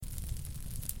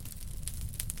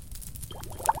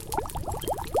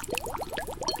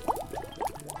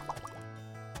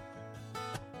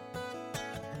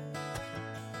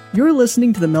You're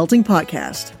listening to the Melting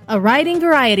Podcast, a writing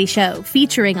variety show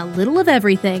featuring a little of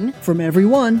everything from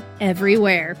everyone,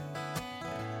 everywhere.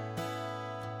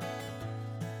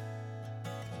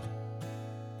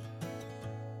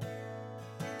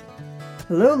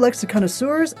 Hello,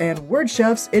 lexiconnoisseurs and word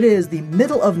chefs. It is the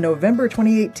middle of November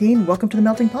 2018. Welcome to the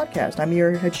Melting Podcast. I'm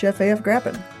your head chef, AF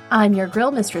Grappin. I'm your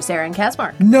grill mistress, Erin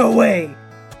Kasmar. No way!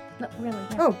 No, really?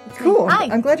 Yeah. Oh, cool. Hi.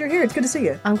 I'm glad you're here. It's good to see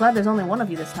you. I'm glad there's only one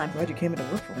of you this time. Glad you came into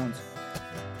work for once.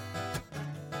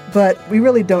 But we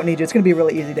really don't need you. It's going to be a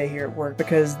really easy day here at work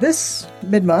because this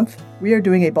mid-month, we are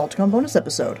doing a Balticon bonus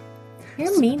episode.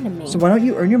 You're mean to me. So why don't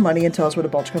you earn your money and tell us what a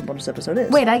Balticon bonus episode is?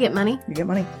 Wait, I get money? You get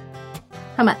money.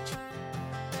 How much?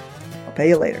 I'll pay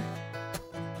you later.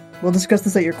 We'll discuss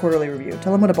this at your quarterly review.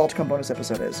 Tell them what a Balticon bonus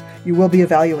episode is. You will be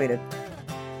evaluated.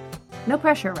 No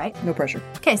pressure, right? No pressure.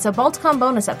 Okay, so Balticon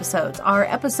bonus episodes are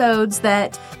episodes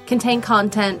that contain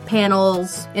content,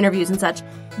 panels, interviews, and such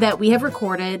that we have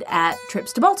recorded at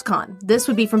trips to Balticon. This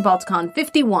would be from Balticon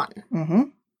 51. Mm-hmm.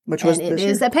 Which was and this it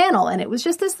is year. a panel, and it was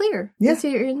just this year. Yeah. This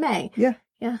year in May. Yeah.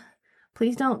 Yeah.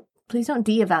 Please don't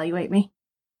de-evaluate me.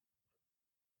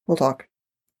 We'll talk.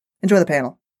 Enjoy the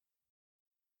panel.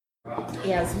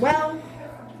 As well.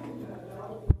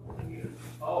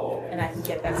 And I can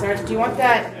get that started. Do you want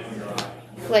that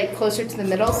like closer to the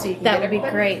middle so you can That get would be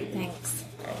everybody? great. Thanks.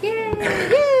 Yay!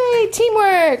 Yay!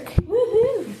 Teamwork!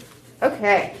 Woohoo!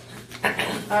 Okay.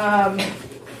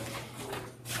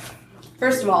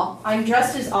 First of all, I'm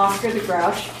dressed as Oscar the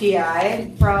Grouch,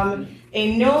 PI, from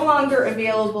a no longer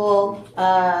available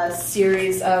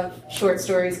series of short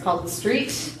stories called The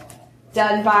Street,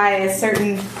 done by a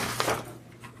certain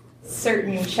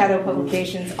Shadow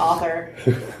Publications author.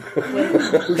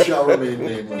 Who shall remain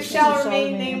nameless. Who shall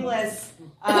remain nameless,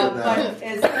 but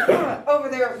is over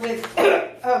there with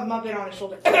a muppet on his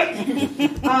shoulder.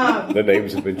 The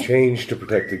names have been changed to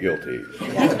protect the guilty.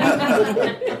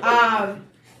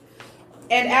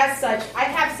 And as such, I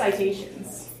have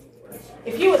citations.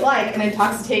 If you would like an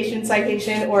intoxication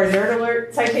citation or a nerd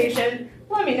alert citation,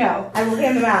 let me know. I will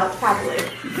hand them out happily.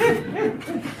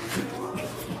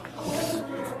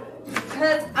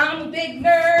 Because I'm a big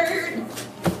nerd.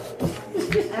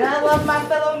 And I love my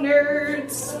fellow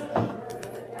nerds.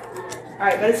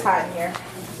 Alright, but it's hot in here.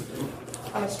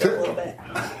 I'm going to strip a little bit.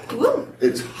 Woo.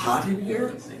 It's hot in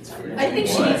here? I think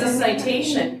she needs a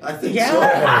citation. I think so.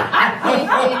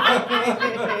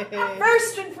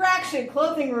 First infraction,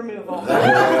 clothing removal.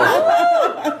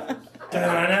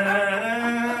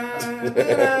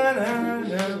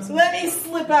 So let me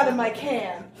slip out of my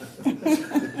can.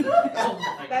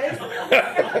 That is,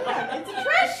 it's a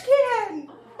trash can.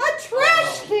 A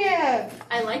trash can.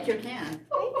 I like your can.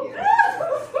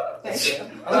 Thank you.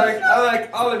 I like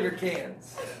all of your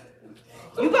cans.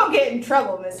 You gonna get in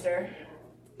trouble, mister.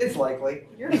 It's likely.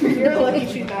 You're lucky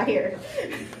she's not here.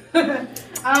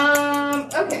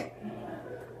 Okay.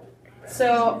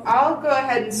 So I'll go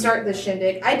ahead and start the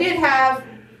shindig. I did have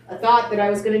a thought that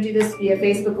I was going to do this via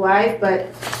Facebook Live,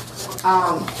 but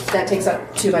that takes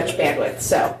up too much bandwidth,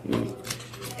 so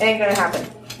ain't gonna happen.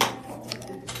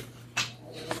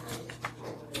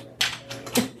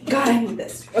 God, I need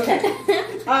this. Okay.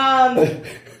 All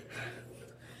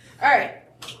right.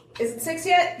 Is it 6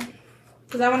 yet?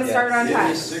 Because I want to start on time.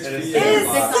 It is 6 It is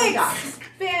p.m. 6.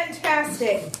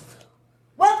 Fantastic.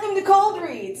 Welcome to Cold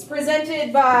Reads,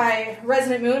 presented by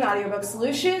Resident Moon Audiobook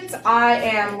Solutions. I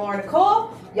am Laura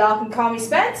Nicole. Y'all can call me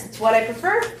Spence. It's what I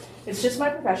prefer. It's just my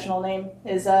professional name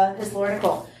is Laura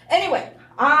Nicole. Anyway,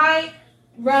 I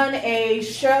run a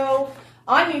show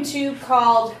on YouTube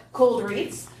called Cold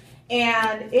Reads,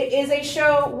 and it is a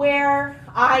show where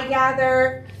I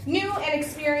gather new and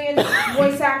experienced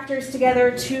voice actors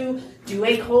together to do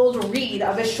a cold read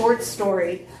of a short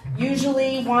story,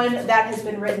 usually one that has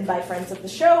been written by friends of the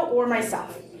show or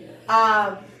myself.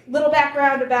 Little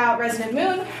background about Resident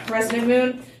Moon. Resident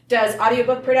Moon does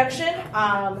audiobook production,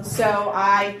 so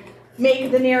I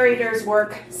make the narrator's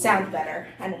work sound better,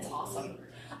 and it's awesome.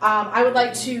 I would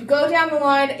like to go down the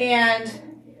line and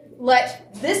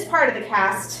let this part of the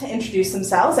cast introduce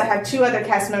themselves. I have two other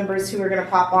cast members who are going to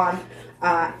pop on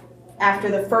after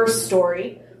the first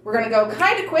story. We're going to go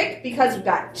kind of quick because we've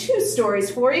got two stories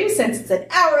for you since it's an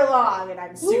hour long and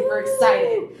I'm super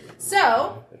excited.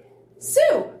 So,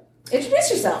 Sue, introduce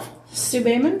yourself. Sue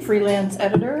Bayman, freelance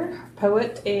editor,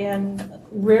 poet, and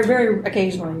rarely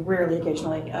occasionally,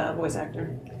 voice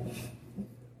actor.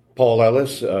 Paul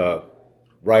Ellis,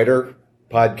 writer,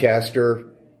 podcaster,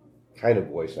 kind of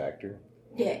voice actor.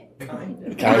 Yeah. You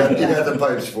got the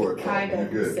pipes for it. Kind of,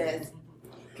 Good. says.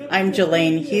 I'm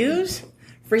Jelaine Hughes,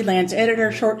 freelance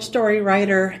editor, short story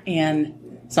writer,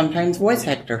 and sometimes voice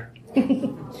actor.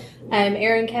 I'm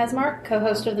Erin Kazmark,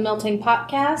 co-host of the Melting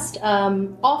Podcast,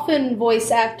 often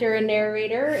voice actor and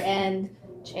narrator, and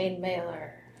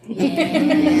chainmailer.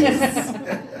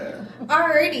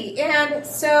 Alrighty, and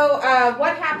so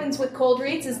what happens with Cold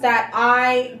Reads is that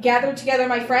I gather together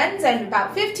my friends, and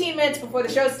about 15 minutes before the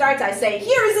show starts, I say,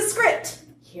 here is a script,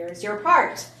 here's your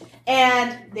part,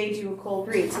 and they do a cold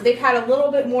read. So they've had a little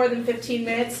bit more than 15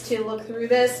 minutes to look through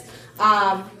this.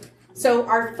 So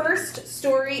our first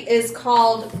story is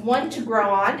called One to Grow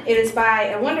On. It is by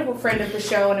a wonderful friend of the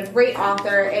show and a great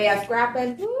author, A.F.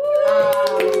 Grappin.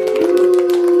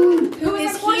 Who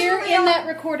is here in that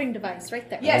recording device right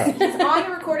there. Yes, he's on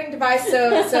the recording device,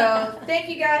 so thank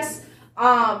you guys.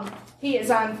 He is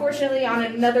unfortunately on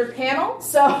another panel,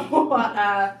 so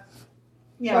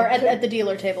or at the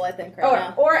dealer table, I think,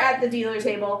 now. Or at the dealer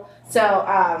table. So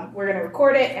we're going to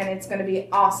record it, and it's going to be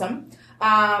awesome.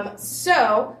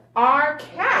 So our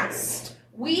cast,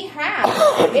 we have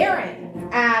Erin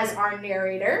as our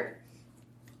narrator.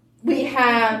 We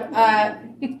have,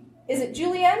 is it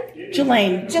Julianne?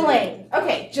 Jelaine.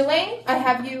 Okay, Jelaine, I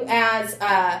have you as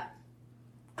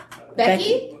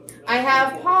Becky. I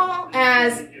have Paul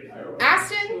as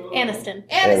Aniston.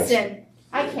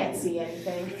 I can't see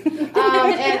anything. And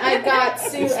I've got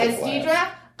Sue as Deidre.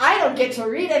 I don't get to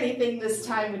read anything this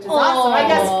time, which is awesome. I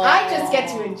guess I just get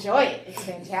to enjoy it. It's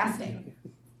fantastic.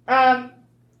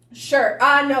 Sure.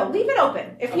 No, leave it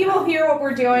open. If people hear what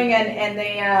we're doing and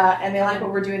they like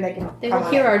what we're doing, they will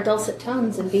hear our dulcet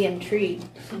tones and be intrigued.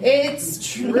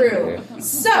 It's true.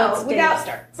 So,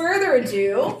 without further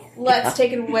ado, let's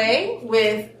take it away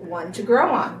with One to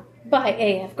Grow On by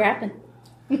A.F. Grappin.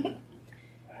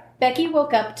 Becky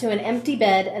woke up to an empty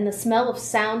bed and the smell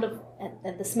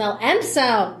and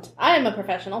sound. I am a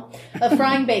professional of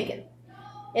frying bacon.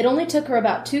 It only took her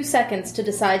about 2 seconds to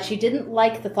decide she didn't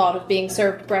like the thought of being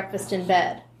served breakfast in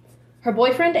bed. Her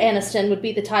boyfriend, Aniston, would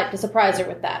be the type to surprise her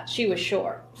with that, she was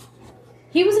sure.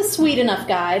 He was a sweet enough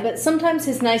guy, but sometimes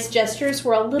his nice gestures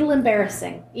were a little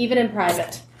embarrassing, even in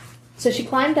private. So she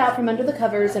climbed out from under the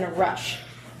covers in a rush.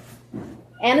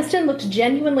 Aniston looked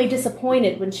genuinely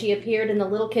disappointed when she appeared in the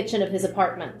little kitchen of his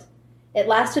apartment. It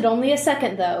lasted only a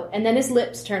second, though, and then his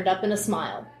lips turned up in a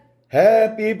smile.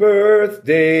 Happy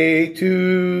birthday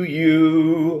to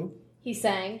you, he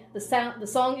sang, the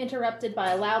song interrupted by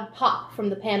a loud pop from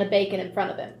the pan of bacon in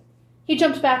front of him. He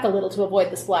jumped back a little to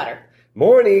avoid the splatter.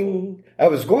 Morning. I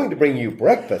was going to bring you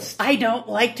breakfast. I don't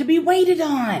like to be waited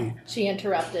on, she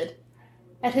interrupted.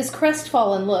 At his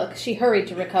crestfallen look, she hurried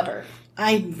to recover.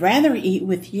 I'd rather eat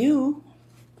with you.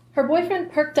 Her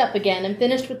boyfriend perked up again and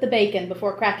finished with the bacon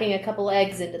before cracking a couple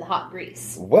eggs into the hot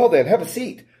grease. Well then, have a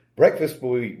seat. Breakfast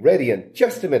will be ready in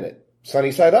just a minute.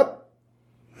 Sunny side up?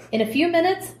 In a few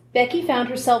minutes, Becky found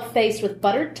herself faced with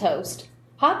buttered toast,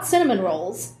 hot cinnamon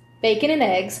rolls, bacon and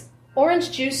eggs,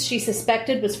 orange juice she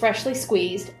suspected was freshly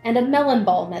squeezed, and a melon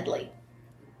ball medley.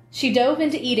 She dove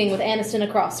into eating with Aniston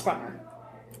across from her.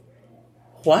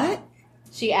 What?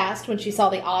 She asked when she saw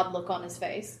the odd look on his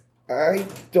face. I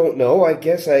don't know. I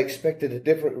guess I expected a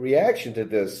different reaction to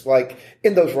this. Like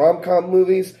in those rom-com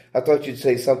movies, I thought you'd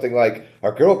say something like,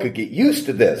 our girl could get used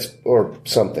to this, or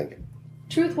something.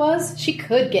 Truth was, she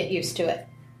could get used to it.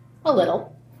 A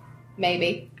little.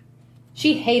 Maybe.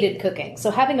 She hated cooking,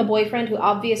 so having a boyfriend who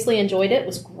obviously enjoyed it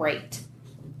was great.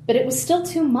 But it was still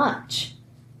too much.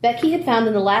 Becky had found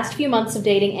in the last few months of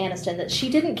dating Aniston that she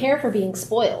didn't care for being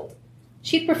spoiled.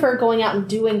 She'd prefer going out and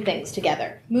doing things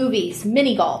together. Movies,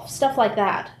 mini-golf, stuff like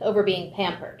that, over being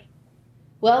pampered.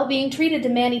 Well, being treated to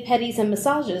mani-pedis and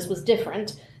massages was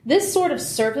different. This sort of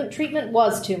servant treatment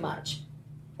was too much.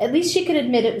 At least she could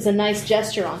admit it was a nice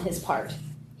gesture on his part.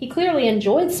 He clearly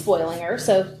enjoyed spoiling her,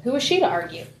 so who was she to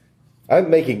argue?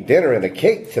 I'm making dinner and a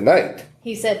cake tonight,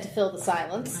 he said to fill the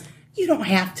silence. You don't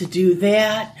have to do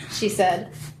that, she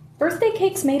said. Birthday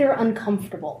cakes made her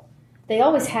uncomfortable. They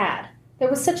always had. There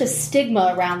was such a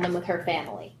stigma around them with her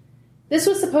family. This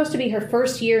was supposed to be her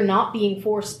first year not being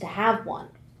forced to have one.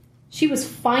 She was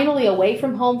finally away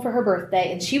from home for her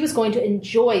birthday, and she was going to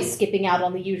enjoy skipping out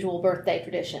on the usual birthday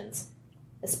traditions.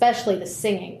 Especially the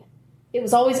singing. It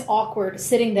was always awkward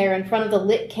sitting there in front of the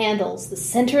lit candles, the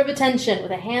center of attention,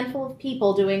 with a handful of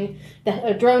people droning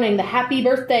the happy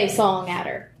birthday song at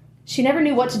her. She never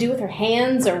knew what to do with her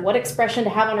hands or what expression to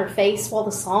have on her face while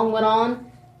the song went on.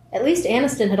 At least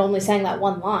Aniston had only sang that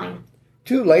one line.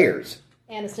 2 layers.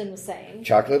 Aniston was saying.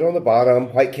 Chocolate on the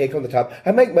bottom, white cake on the top.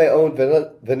 I make my own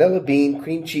vanilla bean,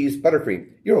 cream cheese, buttercream.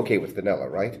 You're okay with vanilla,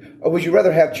 right? Or would you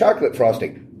rather have chocolate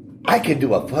frosting? I can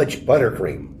do a fudge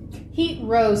buttercream. Heat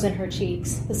rose in her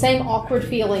cheeks, the same awkward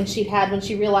feeling she'd had when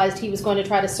she realized he was going to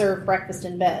try to serve breakfast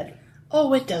in bed.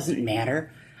 Oh, it doesn't matter.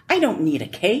 I don't need a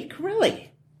cake,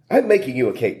 really. I'm making you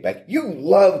a cake, Beck. You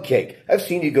love cake. I've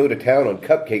seen you go to town on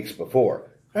cupcakes before.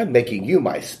 I'm making you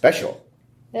my special.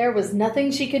 There was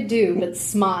nothing she could do but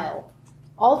smile.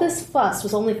 All this fuss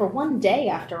was only for one day,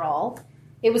 after all.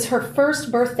 It was her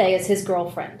first birthday as his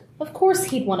girlfriend. Of course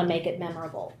he'd want to make it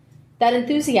memorable. That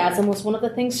enthusiasm was one of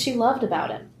the things she loved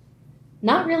about him.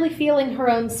 Not really feeling her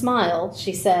own smile,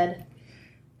 she said,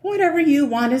 Whatever you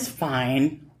want is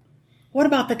fine. What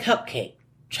about the cupcake?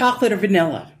 Chocolate or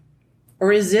vanilla?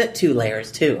 Or is it 2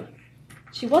 layers, too?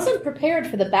 She wasn't prepared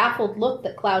for the baffled look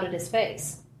that clouded his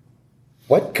face.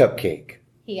 What cupcake?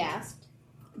 He asked.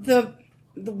 The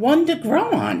one to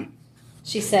grow on.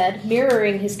 She said,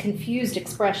 mirroring his confused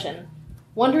expression.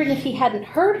 Wondering if he hadn't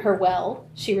heard her well,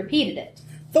 she repeated it.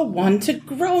 The one to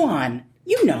grow on.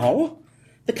 You know.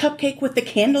 The cupcake with the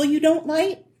candle you don't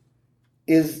light?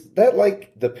 Is that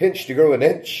like the pinch to grow an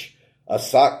inch, a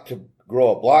sock to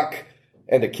grow a block,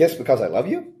 and a kiss because I love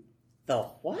you? The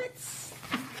what?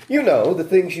 You know, the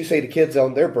things you say to kids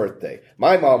on their birthday.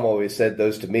 My mom always said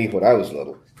those to me when I was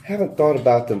little. Haven't thought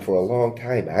about them for a long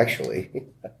time, actually.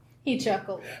 He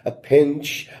chuckled. A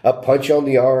pinch, a punch on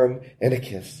the arm, and a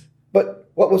kiss. But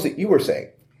what was it you were saying?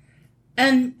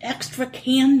 An extra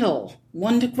candle.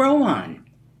 One to grow on.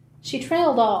 She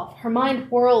trailed off, her mind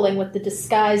whirling with the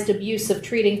disguised abuse of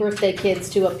treating birthday kids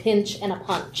to a pinch and a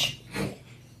punch.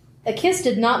 A kiss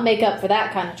did not make up for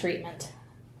that kind of treatment.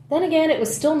 Then again, it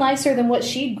was still nicer than what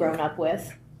she'd grown up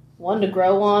with. One to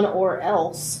grow on or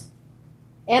else.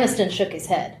 Aniston shook his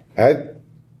head. I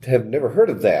have never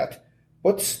heard of that.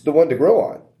 What's the one to grow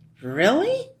on?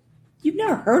 Really? You've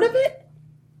never heard of it?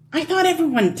 I thought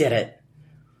everyone did it.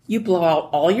 You blow out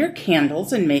all your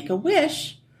candles and make a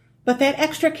wish, but that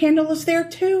extra candle is there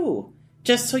too,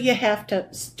 just so you have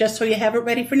it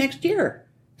ready for next year.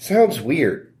 Sounds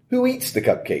weird. Who eats the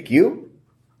cupcake? You?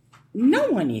 No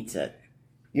one eats it.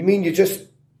 You mean you just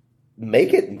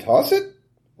make it and toss it?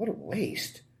 What a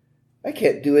waste. I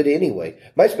can't do it anyway.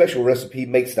 My special recipe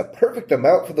makes the perfect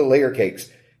amount for the layer cakes.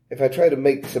 If I try to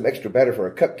make some extra batter for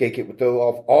a cupcake, it would throw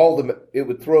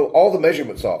all the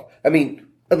measurements off. I mean,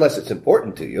 unless it's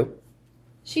important to you.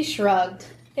 She shrugged.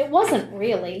 It wasn't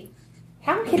really.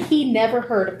 How had he never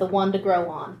heard of the one to grow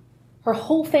on? Her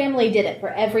whole family did it for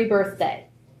every birthday.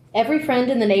 Every friend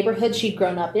in the neighborhood she'd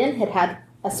grown up in had had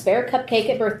a spare cupcake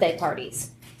at birthday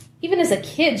parties. Even as a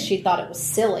kid, she thought it was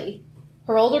silly.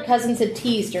 Her older cousins had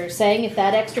teased her, saying if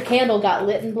that extra candle got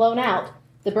lit and blown out,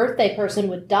 the birthday person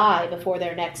would die before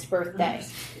their next birthday.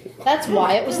 That's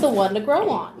why it was the one to grow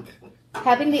on.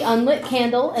 Having the unlit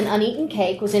candle and uneaten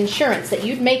cake was insurance that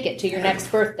you'd make it to your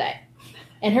next birthday.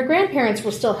 And her grandparents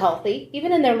were still healthy,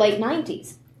 even in their late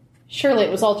 90s. Surely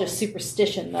it was all just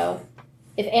superstition, though.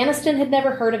 If Aniston had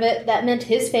never heard of it, that meant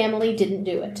his family didn't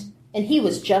do it. And he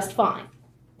was just fine.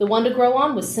 The one to grow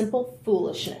on was simple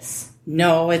foolishness.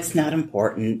 No, it's not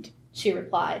important, she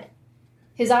replied.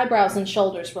 His eyebrows and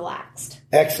shoulders relaxed.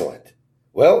 Excellent.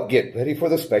 Well, get ready for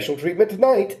the special treatment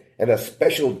tonight, and a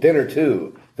special dinner,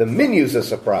 too. The menu's a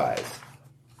surprise.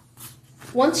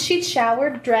 Once she'd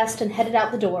showered, dressed, and headed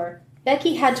out the door,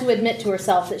 Becky had to admit to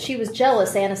herself that she was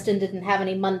jealous Aniston didn't have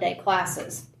any Monday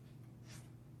classes.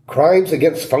 Crimes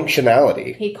against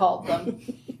functionality, he called them.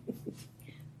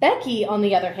 Becky, on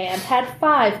the other hand, had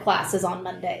 5 classes on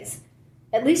Mondays.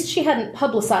 At least she hadn't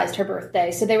publicized her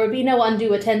birthday, so there would be no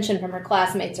undue attention from her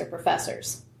classmates or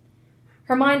professors.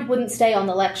 Her mind wouldn't stay on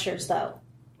the lectures, though.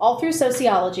 All through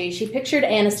sociology, she pictured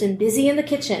Aniston busy in the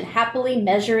kitchen, happily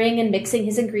measuring and mixing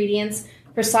his ingredients,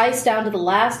 precise down to the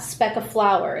last speck of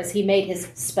flour as he made his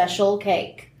special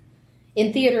cake.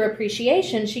 In theater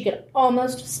appreciation, she could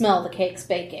almost smell the cake's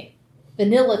baking.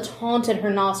 Vanilla taunted her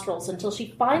nostrils until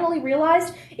she finally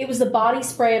realized it was the body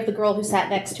spray of the girl who sat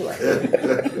next to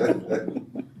her.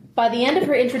 By the end of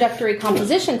her introductory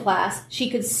composition class, she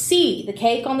could see the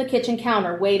cake on the kitchen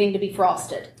counter waiting to be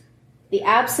frosted. The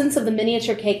absence of the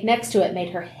miniature cake next to it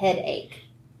made her head ache.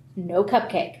 No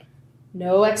cupcake.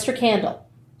 No extra candle.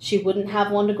 She wouldn't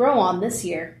have one to grow on this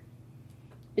year.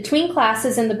 Between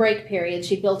classes and the break period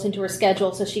she built into her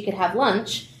schedule so she could have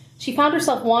lunch, she found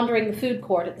herself wandering the food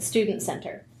court at the student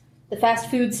center. The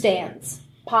fast food stands,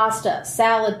 pasta,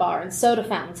 salad bar, and soda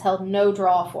fountains held no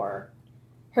draw for her.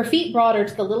 Her feet brought her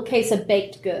to the little case of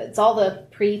baked goods, all the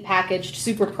pre-packaged,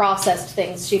 super-processed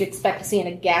things she'd expect to see in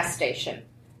a gas station.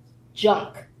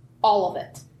 Junk. All of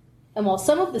it. And while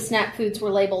some of the snack foods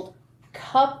were labeled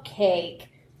cupcake,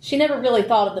 she never really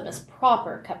thought of them as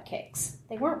proper cupcakes.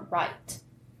 They weren't right.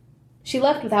 She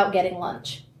left without getting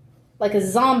lunch. Like a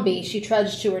zombie, she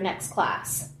trudged to her next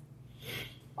class.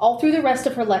 All through the rest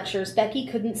of her lectures, Becky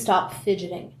couldn't stop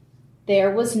fidgeting.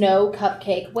 There was no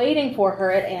cupcake waiting for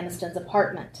her at Aniston's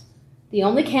apartment. The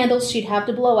only candles she'd have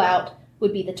to blow out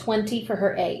would be the 20 for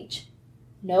her age.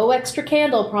 No extra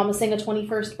candle promising a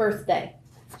 21st birthday.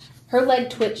 Her leg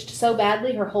twitched so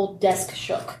badly her whole desk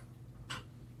shook.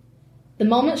 The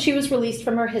moment she was released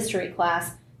from her history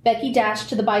class, Becky dashed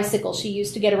to the bicycle she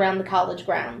used to get around the college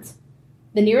grounds.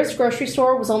 The nearest grocery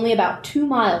store was only about 2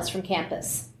 miles from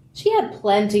campus. She had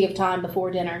plenty of time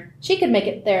before dinner. She could make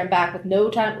it there and back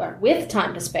with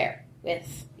time to spare.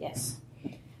 Yes.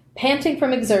 Panting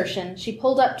from exertion, she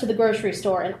pulled up to the grocery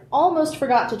store and almost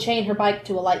forgot to chain her bike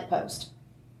to a light post.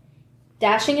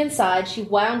 Dashing inside, she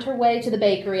wound her way to the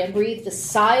bakery and breathed a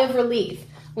sigh of relief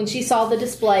when she saw the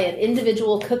display of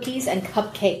individual cookies and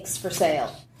cupcakes for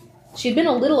sale. She'd been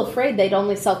a little afraid they'd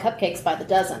only sell cupcakes by the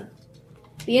dozen.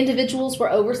 The individuals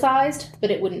were oversized,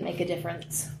 but it wouldn't make a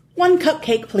difference. 1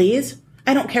 cupcake, please.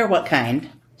 I don't care what kind,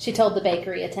 she told the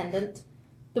bakery attendant.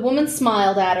 The woman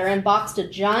smiled at her and boxed a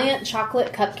giant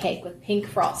chocolate cupcake with pink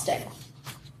frosting.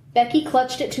 Becky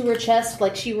clutched it to her chest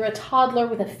like she were a toddler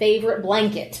with a favorite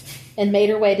blanket and made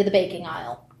her way to the baking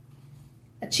aisle.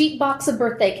 A cheap box of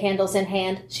birthday candles in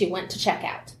hand, she went to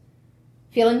checkout.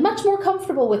 Feeling much more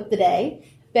comfortable with the day,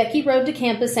 Becky rode to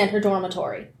campus and her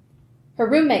dormitory. Her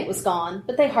roommate was gone,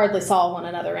 but they hardly saw one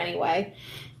another anyway.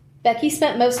 Becky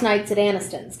spent most nights at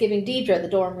Aniston's, giving Deidre the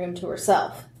dorm room to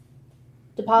herself.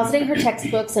 Depositing her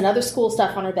textbooks and other school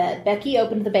stuff on her bed, Becky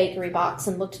opened the bakery box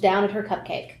and looked down at her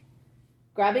cupcake.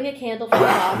 Grabbing a candle from the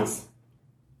box...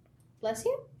 Bless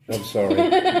you? I'm sorry.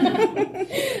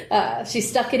 She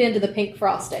stuck it into the pink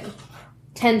frosting.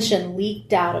 Tension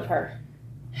leaked out of her.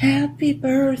 Happy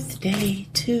birthday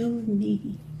to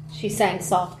me, she sang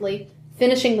softly,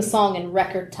 finishing the song in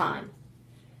record time.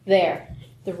 There.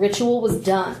 The ritual was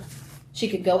done. She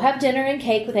could go have dinner and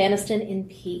cake with Aniston in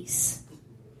peace.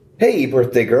 Hey,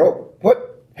 birthday girl,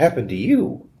 what happened to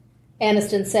you?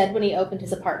 Aniston said when he opened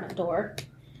his apartment door.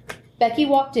 Becky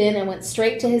walked in and went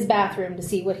straight to his bathroom to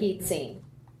see what he'd seen.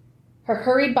 Her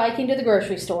hurried biking to the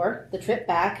grocery store, the trip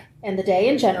back, and the day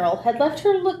in general had left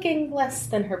her looking less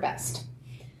than her best.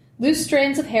 Loose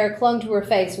strands of hair clung to her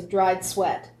face with dried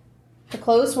sweat. Her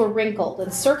clothes were wrinkled,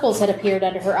 and circles had appeared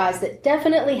under her eyes that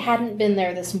definitely hadn't been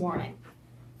there this morning.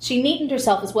 She neatened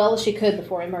herself as well as she could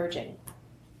before emerging.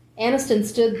 Aniston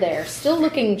stood there, still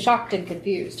looking shocked and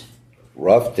confused.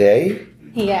 Rough day?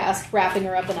 He asked, wrapping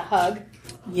her up in a hug.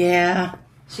 Yeah,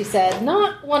 she said,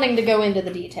 not wanting to go into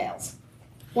the details.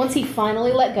 Once he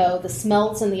finally let go, the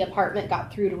smells in the apartment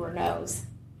got through to her nose.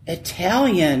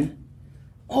 Italian?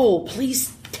 Oh,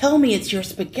 please tell me it's your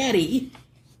spaghetti.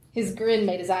 His grin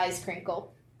made his eyes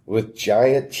crinkle. With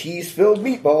giant cheese-filled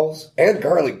meatballs and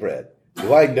garlic bread.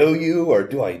 Do I know you or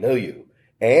do I know you?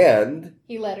 And...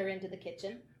 He led her into the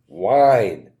kitchen.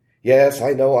 Wine. Yes,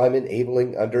 I know I'm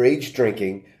enabling underage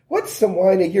drinking. What's some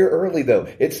wine a year early, though?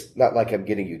 It's not like I'm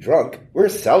getting you drunk. We're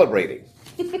celebrating.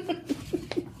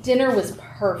 Dinner was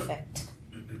perfect.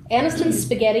 Aniston's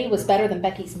spaghetti was better than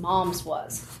Becky's mom's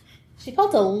was. She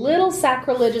felt a little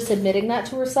sacrilegious admitting that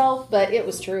to herself, but it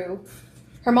was true.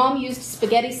 Her mom used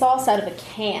spaghetti sauce out of a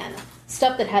can,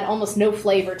 stuff that had almost no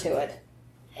flavor to it.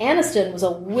 Aniston was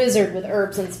a wizard with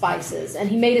herbs and spices, and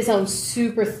he made his own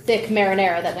super thick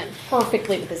marinara that went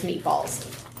perfectly with his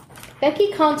meatballs.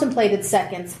 Becky contemplated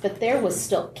seconds, but there was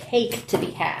still cake to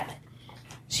be had.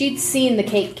 She'd seen the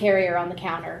cake carrier on the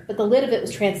counter, but the lid of it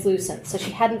was translucent, so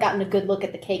she hadn't gotten a good look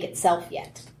at the cake itself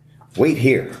yet. Wait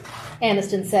here,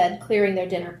 Aniston said, clearing their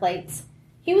dinner plates.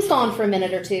 He was gone for a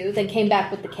minute or two, then came back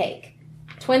with the cake.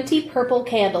 20 purple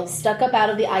candles stuck up out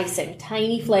of the icing,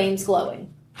 tiny flames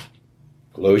glowing.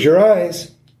 Close your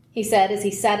eyes, he said as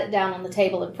he sat it down on the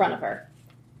table in front of her.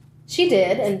 She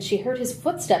did, and she heard his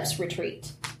footsteps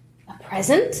retreat. A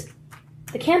present?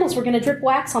 The candles were going to drip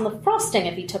wax on the frosting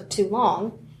if he took too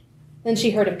long. Then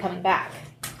she heard him coming back.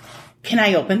 Can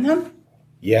I open them?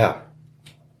 Yeah.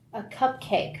 A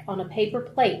cupcake on a paper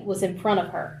plate was in front of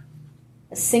her.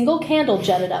 A single candle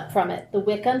jutted up from it, the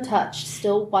wick untouched,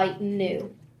 still white and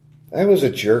new. I was a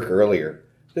jerk earlier.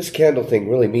 This candle thing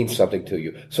really means something to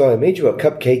you, so I made you a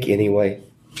cupcake anyway.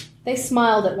 They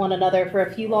smiled at one another for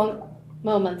a few long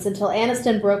moments until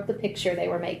Aniston broke the picture they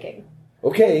were making.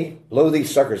 Okay, blow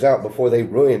these suckers out before they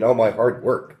ruin all my hard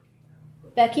work.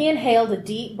 Becky inhaled a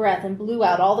deep breath and blew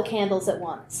out all the candles at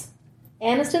once.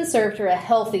 Aniston served her a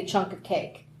healthy chunk of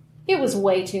cake. It was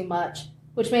way too much,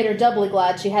 which made her doubly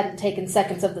glad she hadn't taken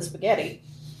seconds of the spaghetti.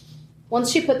 Once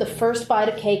she put the first bite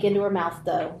of cake into her mouth,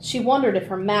 though, she wondered if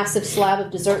her massive slab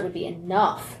of dessert would be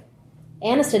enough.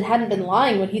 Aniston hadn't been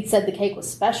lying when he'd said the cake was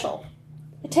special.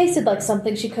 It tasted like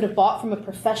something she could have bought from a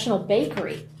professional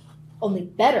bakery, only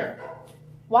better.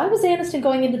 Why was Aniston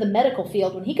going into the medical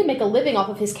field when he could make a living off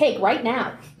of his cake right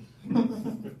now?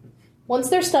 Once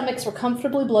their stomachs were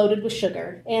comfortably bloated with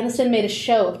sugar, Aniston made a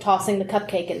show of tossing the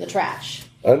cupcake in the trash.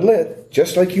 Unlit,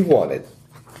 just like you wanted.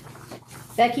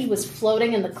 Becky was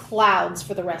floating in the clouds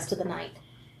for the rest of the night.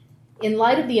 In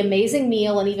light of the amazing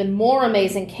meal and even more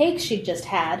amazing cake she'd just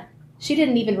had, she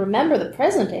didn't even remember the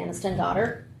present Aniston got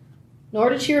her. Nor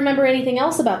did she remember anything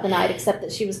else about the night except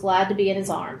that she was glad to be in his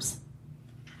arms.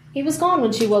 He was gone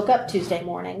when she woke up Tuesday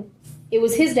morning. It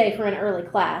was his day for an early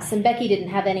class, and Becky didn't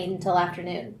have any until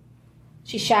afternoon.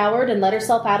 She showered and let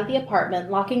herself out of the apartment,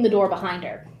 locking the door behind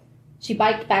her. She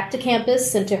biked back to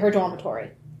campus and to her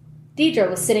dormitory. Deidre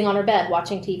was sitting on her bed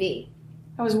watching TV.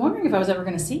 I was wondering if I was ever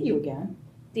going to see you again.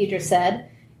 Deidre said,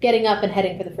 getting up and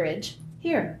heading for the fridge.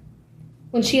 Here.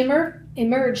 When she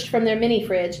emerged from their mini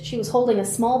fridge, she was holding a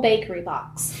small bakery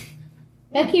box.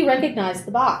 Becky recognized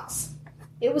the box.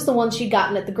 It was the one she'd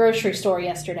gotten at the grocery store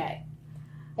yesterday.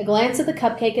 A glance at the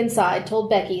cupcake inside told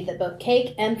Becky that both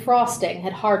cake and frosting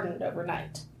had hardened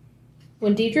overnight.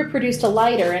 When Deidre produced a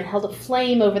lighter and held a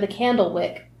flame over the candle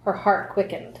wick, her heart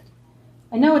quickened.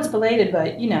 I know it's belated,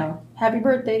 but, happy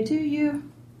birthday to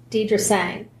you. Deidre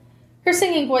sang. Her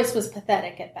singing voice was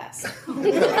pathetic at best.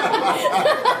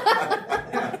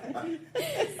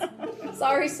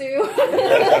 Sorry, Sue.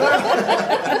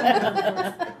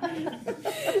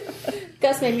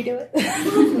 Gus made me do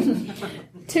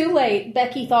it. Too late,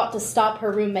 Becky thought to stop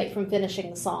her roommate from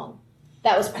finishing the song.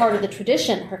 That was part of the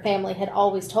tradition her family had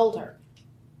always told her.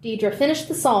 Deidre finished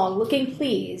the song looking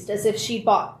pleased as if she'd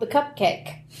bought the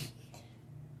cupcake.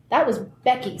 That was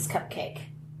Becky's cupcake,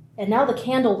 and now the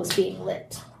candle was being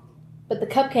lit. But the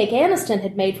cupcake Aniston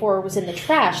had made for her was in the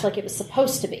trash like it was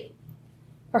supposed to be.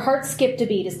 Her heart skipped a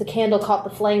beat as the candle caught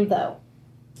the flame, though.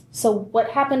 So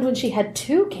what happened when she had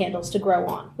two candles to grow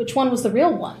on? Which one was the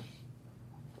real one?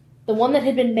 The one that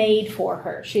had been made for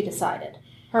her, she decided.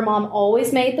 Her mom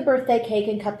always made the birthday cake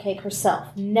and cupcake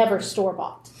herself, never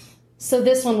store-bought. So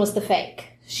this one was the fake.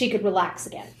 She could relax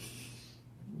again.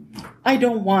 I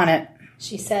don't want it,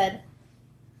 she said.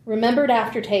 Remembered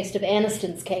aftertaste of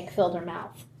Aniston's cake filled her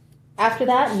mouth. After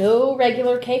that, no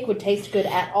regular cake would taste good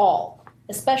at all,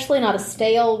 especially not a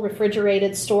stale,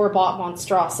 refrigerated, store-bought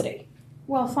monstrosity.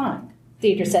 Well, fine,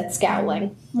 Deidre said,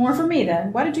 scowling. More for me,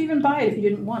 then. Why did you even buy it if you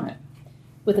didn't want it?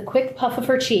 With a quick puff of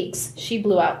her cheeks, she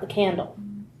blew out the candle.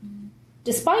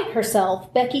 Despite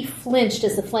herself, Becky flinched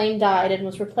as the flame died and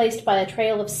was replaced by a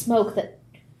trail of smoke that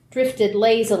drifted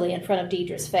lazily in front of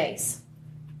Deidre's face.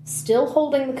 Still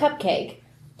holding the cupcake,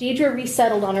 Deidre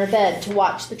resettled on her bed to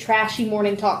watch the trashy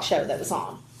morning talk show that was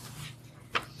on.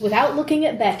 Without looking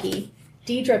at Becky,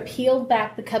 Deidre peeled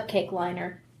back the cupcake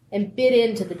liner and bit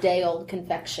into the day-old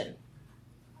confection.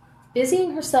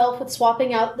 Busying herself with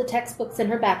swapping out the textbooks in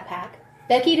her backpack,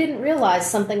 Becky didn't realize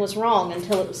something was wrong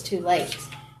until it was too late.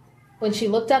 When she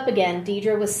looked up again,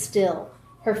 Deidre was still,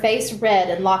 her face red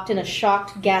and locked in a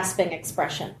shocked, gasping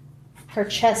expression. Her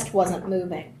chest wasn't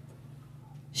moving.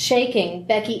 Shaking,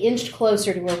 Becky inched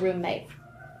closer to her roommate.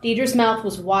 Deidre's mouth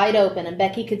was wide open, and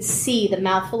Becky could see the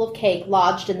mouthful of cake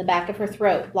lodged in the back of her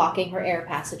throat, blocking her air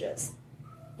passages.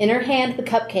 In her hand, the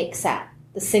cupcake sat,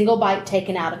 the single bite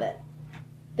taken out of it.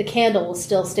 The candle was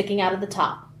still sticking out of the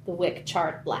top, the wick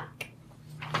charred black.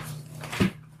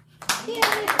 Yay!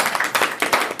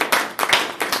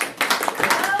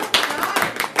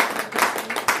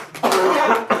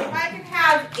 If I could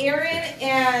have Erin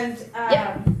and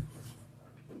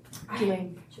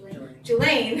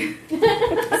Jelaine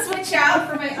switch out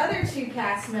for my other two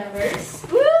cast members.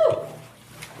 Woo!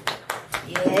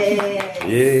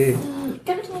 Yay!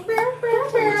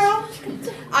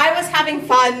 I was having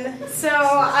fun, so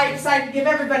I decided to give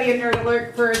everybody a nerd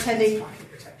alert for attending.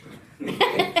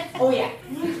 Oh yeah.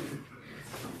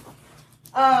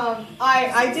 I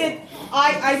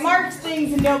marked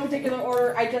things in no particular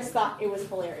order. I just thought it was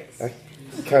hilarious. I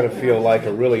kind of feel like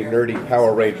a really nerdy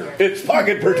Power Ranger. It's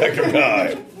pocket protector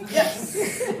time! Yes.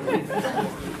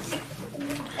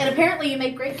 And apparently you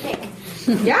make great cake.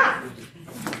 Yeah.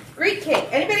 Great cake.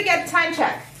 Anybody get a time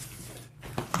check?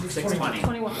 6:20.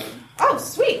 21. Oh,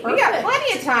 sweet. We got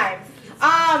plenty of time.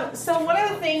 So one of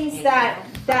the things that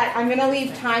I'm going to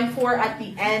leave time for at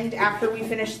the end after we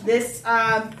finish this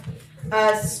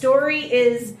story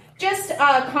is just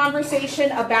a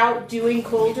conversation about doing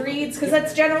cold reads, because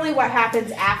that's generally what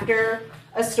happens after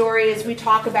a story is we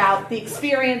talk about the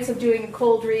experience of doing a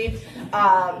cold read,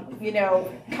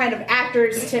 kind of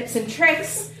actors, tips and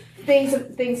tricks, things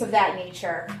of that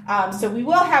nature. So we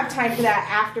will have time for that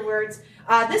afterwards.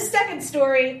 This second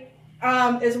story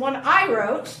is one I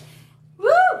wrote.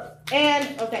 Woo! And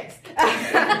thanks.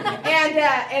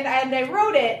 and I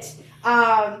wrote it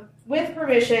with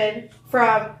permission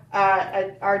from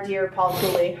our dear Paul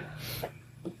Cooley.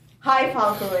 Hi,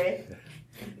 Paul Cooley.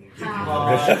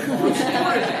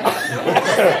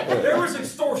 There was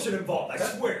extortion involved, I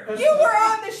swear. You were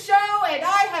on the show, and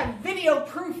I have video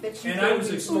proof that you And did. I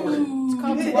was extorted. It's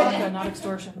called vodka, not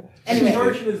extortion. Anyway.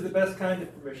 Extortion is the best kind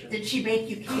of permission. Did she bake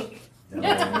you cake? No.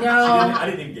 I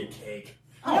didn't even get cake.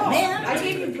 Oh, man. I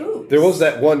gave you food. There was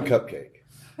that one cupcake.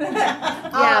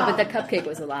 Yeah, but the cupcake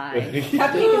was a lie.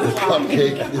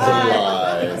 Cupcake is a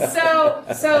lie.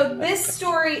 So this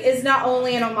story is not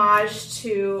only an homage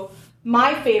to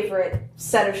my favorite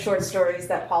set of short stories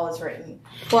that Paul has written,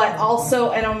 but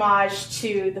also an homage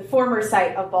to the former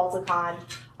site of Balticon,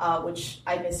 which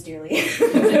I miss dearly.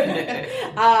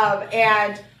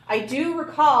 And I do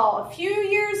recall a few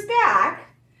years back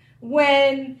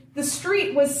when the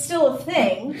street was still a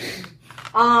thing.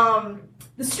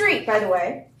 The street, by the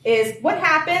way, is what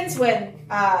happens when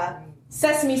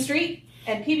Sesame Street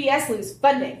and PBS lose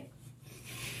funding.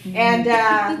 And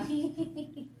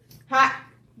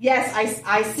yes,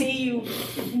 I see you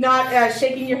not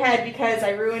shaking your head because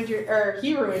he ruined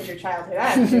your childhood.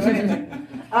 I didn't do anything.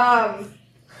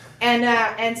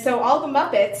 And so all the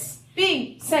Muppets,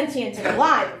 being sentient and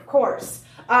alive, of course,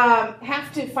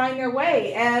 have to find their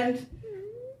way, and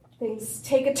things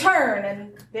take a turn,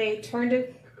 and they turn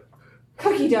to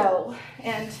cookie dough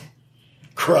and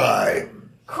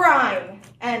Crime,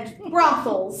 and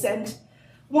brothels, and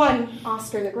one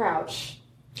Oscar the Grouch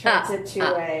turns into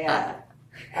a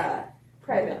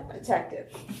private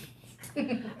detective.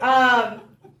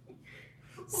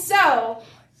 So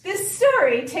this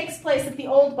story takes place at the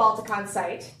old Balticon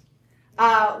site,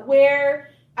 where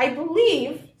I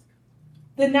believe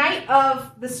the night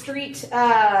of the street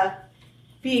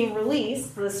being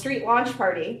released, the street launch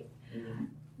party,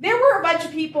 there were a bunch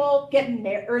of people getting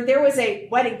married, or there was a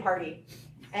wedding party,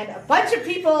 and a bunch of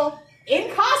people in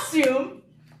costume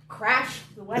crashed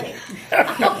the wedding.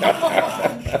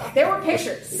 There were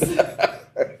pictures.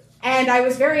 And I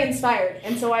was very inspired,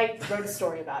 and so I wrote a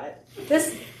story about it.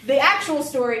 The actual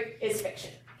story is fiction.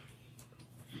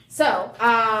 So,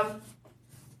 I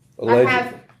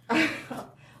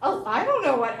don't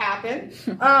know what happened.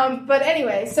 But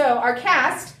anyway, so our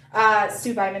cast,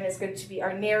 Stu Byman is going to be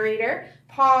our narrator.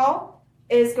 Paul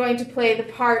is going to play the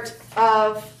part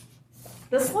of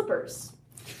the slippers.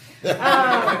 Play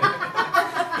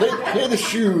the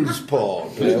shoes, Paul.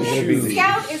 Play the shoes.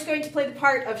 Scout is going to play the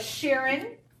part of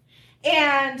Sharon.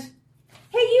 And,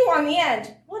 hey, you on the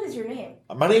end, what is your name?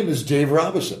 My name is Dave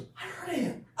Robinson. I heard of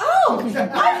him. Oh,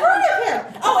 I've heard of him.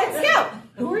 Oh, and Scout,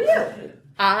 who are you?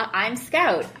 I'm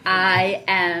Scout. I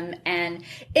am an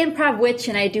improv witch,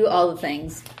 and I do all the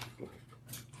things.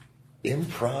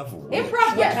 Improv.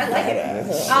 Improv, yes, I like it.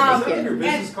 Is that in your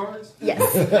business cards?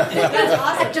 Yes. That's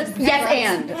awesome. Yes,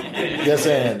 and. Yes,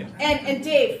 and. And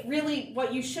Dave, really,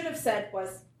 what you should have said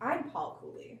was, I'm Paul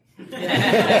Cooley.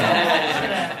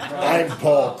 I'm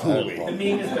Paul Cooley. The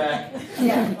meme is back.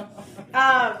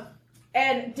 Yeah.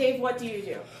 And Dave, what do you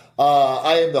do?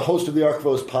 I am the host of the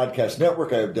Archivos Podcast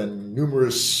Network. I have done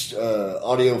numerous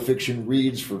audio fiction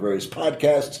reads for various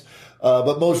podcasts.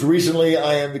 But most recently,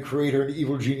 I am the creator and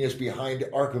evil genius behind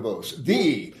Archivos,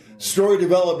 the story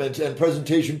development and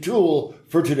presentation tool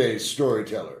for today's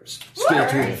storytellers. Stay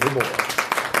tuned for more.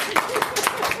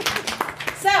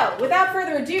 So, without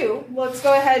further ado, let's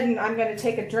go ahead and I'm going to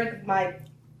take a drink of my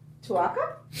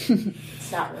tuaca.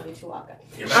 It's not really tuaca.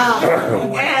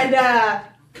 And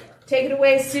take it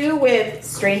away, Sue, with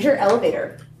Stranger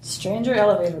Elevator. Stranger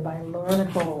Elevator by Laura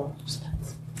Nicole.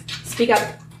 Speak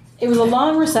up. It was a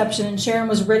long reception, and Sharon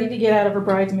was ready to get out of her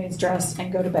bridesmaid's dress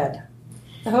and go to bed.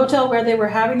 The hotel where they were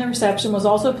having the reception was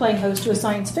also playing host to a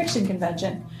science fiction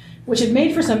convention, which had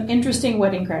made for some interesting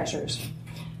wedding crashers.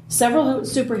 Several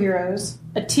superheroes,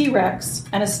 a T-Rex,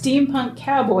 and a steampunk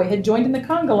cowboy had joined in the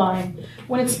conga line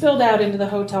when it spilled out into the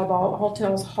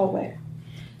hotel's hallway.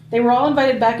 They were all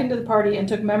invited back into the party and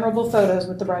took memorable photos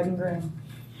with the bride and groom.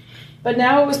 But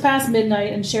now it was past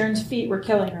midnight, and Sharon's feet were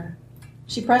killing her.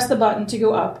 She pressed the button to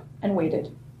go up and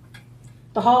waited.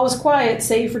 The hall was quiet,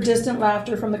 save for distant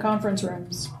laughter from the conference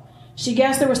rooms. She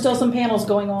guessed there were still some panels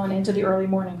going on into the early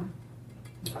morning.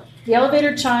 The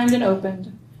elevator chimed and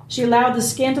opened. She allowed the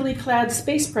scantily clad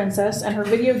space princess and her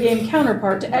video game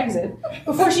counterpart to exit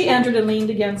before she entered and leaned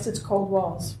against its cold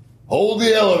walls. Hold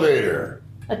the elevator.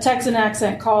 A Texan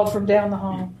accent called from down the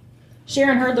hall.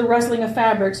 Sharon heard the rustling of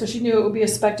fabric, so she knew it would be a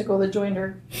spectacle that joined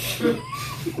her.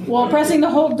 While pressing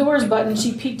the hold doors button,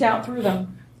 she peeked out through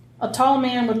them. A tall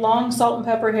man with long salt and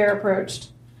pepper hair approached.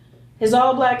 His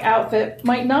all-black outfit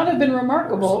might not have been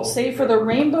remarkable, save for the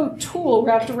rainbow tulle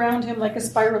wrapped around him like a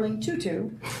spiraling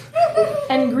tutu,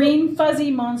 and green,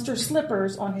 fuzzy monster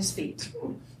slippers on his feet.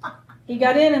 He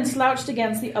got in and slouched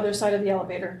against the other side of the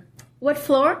elevator. What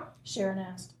floor? Sharon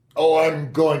asked. Oh,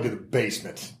 I'm going to the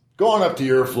basement. Go on up to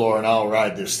your floor and I'll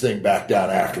ride this thing back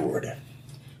down afterward.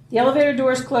 The elevator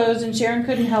doors closed and Sharon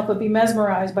couldn't help but be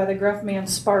mesmerized by the gruff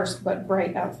man's sparse but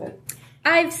bright outfit.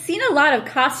 I've seen a lot of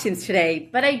costumes today,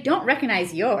 but I don't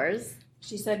recognize yours.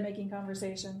 She said, making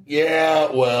conversation.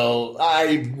 Yeah, well,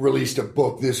 I released a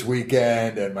book this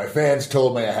weekend and my fans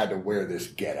told me I had to wear this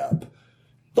getup.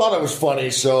 Thought it was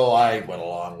funny, so I went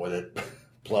along with it.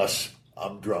 Plus,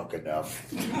 I'm drunk enough.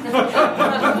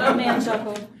 The man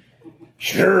chuckled.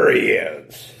 Sure he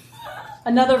is.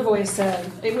 Another voice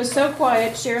said. It was so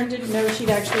quiet, Sharon didn't know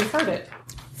she'd actually heard it.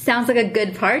 Sounds like a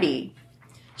good party.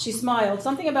 She smiled.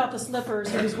 Something about the slippers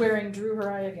he was wearing drew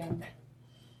her eye again.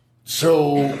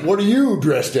 So, what are you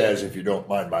dressed as, if you don't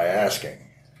mind my asking?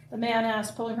 The man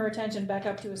asked, pulling her attention back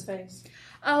up to his face.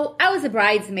 Oh, I was a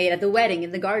bridesmaid at the wedding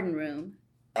in the garden room.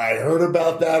 I heard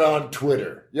about that on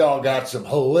Twitter. Y'all got some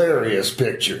hilarious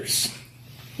pictures.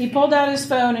 He pulled out his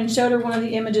phone and showed her one of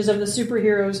the images of the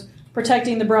superheroes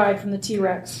protecting the bride from the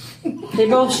T-Rex. They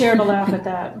both shared a laugh at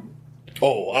that.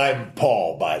 Oh, I'm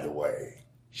Paul, by the way.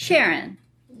 Sharon.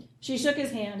 She shook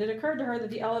his hand. It occurred to her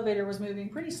that the elevator was moving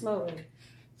pretty slowly.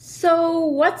 So,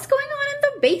 what's going on in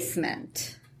the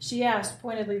basement? She asked,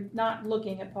 pointedly, not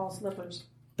looking at Paul's slippers.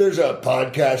 There's a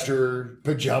podcaster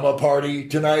pajama party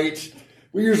tonight.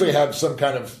 We usually have some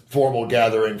kind of formal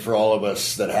gathering for all of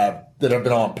us that have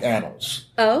been on panels.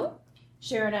 Oh?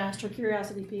 Sharon asked, her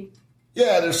curiosity piqued.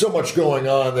 Yeah, there's so much going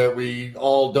on that we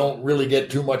all don't really get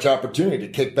too much opportunity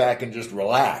to kick back and just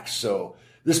relax. So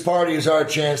this party is our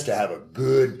chance to have a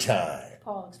good time.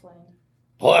 Paul explained.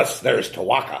 Plus, there's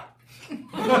Tawaka.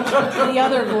 The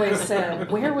other voice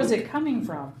said, where was it coming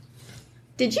from?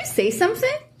 Did you say something?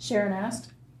 Sharon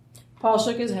asked. Paul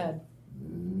shook his head.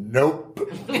 Nope.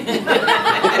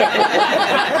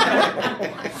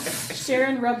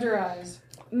 Sharon rubbed her eyes.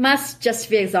 Must just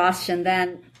be exhaustion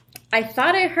then. I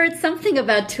thought I heard something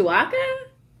about Tuaka?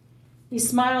 He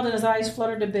smiled and his eyes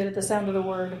fluttered a bit at the sound of the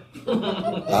word.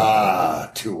 Ah,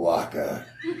 Tuaka.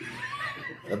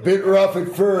 A bit rough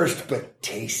at first, but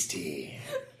tasty.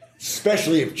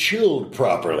 Especially if chilled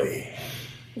properly.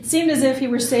 It seemed as if he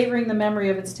were savoring the memory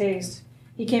of its taste.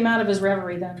 He came out of his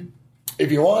reverie then.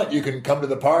 If you want, you can come to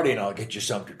the party and I'll get you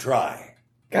some to try.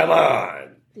 Come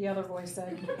on. The other voice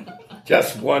said.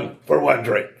 Just one for one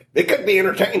drink. It could be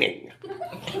entertaining.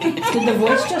 Did the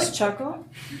voice just chuckle?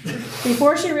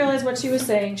 Before she realized what she was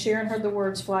saying, Sharon heard the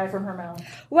words fly from her mouth.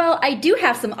 Well, I do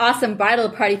have some awesome bridal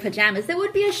party pajamas that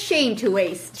would be a shame to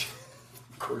waste.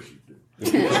 Of course you do.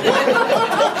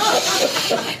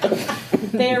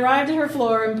 They arrived at her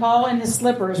floor, and Paul and his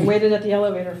slippers waited at the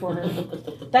elevator for her.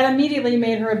 That immediately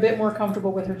made her a bit more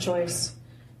comfortable with her choice.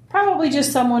 Probably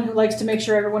just someone who likes to make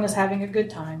sure everyone is having a good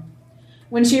time.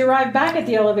 When she arrived back at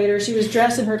the elevator, she was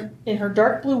dressed in her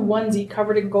dark blue onesie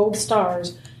covered in gold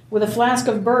stars, with a flask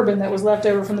of bourbon that was left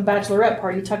over from the bachelorette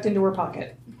party tucked into her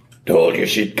pocket. Told you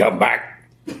she'd come back.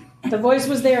 The voice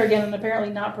was there again and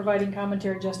apparently not providing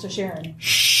commentary just to Sharon.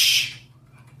 Shh.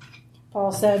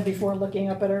 Paul said before looking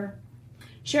up at her.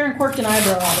 Sharon quirked an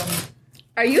eyebrow at him.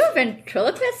 Are you a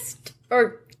ventriloquist?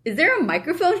 Or is there a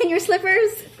microphone in your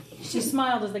slippers? She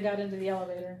smiled as they got into the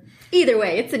elevator. Either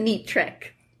way, it's a neat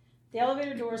trick. The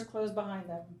elevator doors closed behind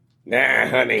them. Nah,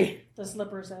 honey. The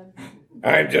slipper said.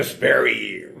 I'm just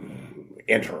very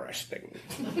interesting.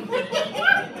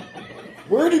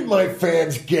 Where did my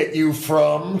fans get you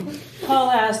from? Paul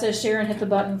asked as Sharon hit the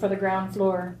button for the ground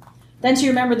floor. Then she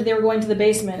remembered that they were going to the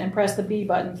basement and pressed the B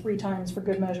button 3 times for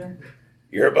good measure.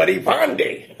 Your buddy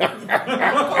Pondy.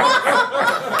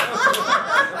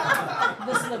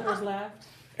 The slippers laughed.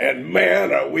 And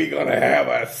man, are we going to have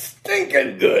a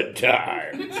stinking good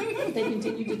time. They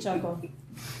continued to chuckle.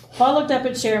 Paul looked up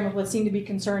at Sharon with what seemed to be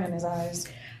concern in his eyes.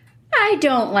 I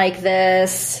don't like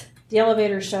this. The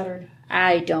elevator shuddered.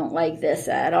 I don't like this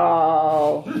at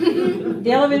all.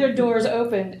 The elevator doors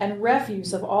opened and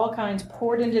refuse of all kinds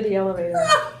poured into the elevator.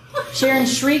 Sharon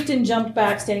shrieked and jumped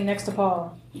back, standing next to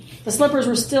Paul. The slippers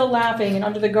were still laughing, and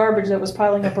under the garbage that was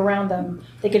piling up around them,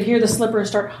 they could hear the slippers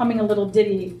start humming a little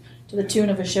ditty to the tune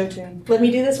of a show tune. Let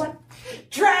me do this one.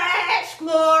 Trash,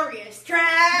 glorious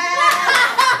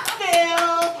trash,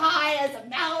 filled high as a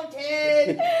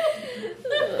mountain.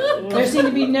 There seemed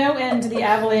to be no end to the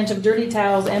avalanche of dirty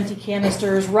towels, empty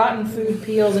canisters, rotten food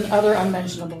peels, and other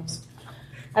unmentionables.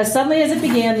 As suddenly as it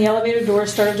began, the elevator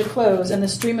doors started to close, and the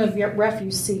stream of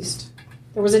refuse ceased.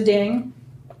 There was a ding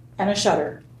and a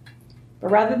shudder. But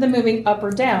rather than moving up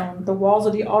or down, the walls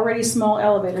of the already small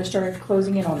elevator started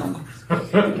closing in on them.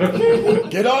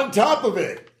 Get on top of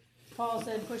it! Paul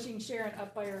said, pushing Sharon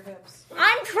up by her hips.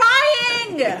 I'm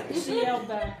trying! She yelled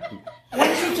back.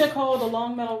 Once she took hold, a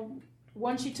long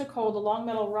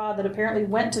metal rod that apparently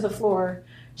went to the floor.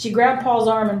 She grabbed Paul's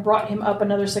arm and brought him up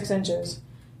another 6 inches.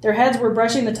 Their heads were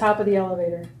brushing the top of the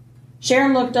elevator.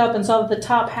 Sharon looked up and saw that the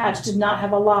top hatch did not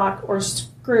have a lock or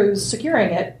screws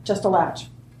securing it, just a latch.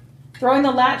 Throwing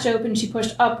the latch open, she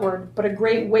pushed upward, but a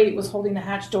great weight was holding the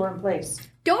hatch door in place.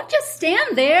 Don't just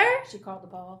stand there. She called to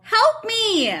Paul. Help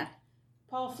me!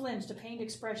 Paul flinched, a pained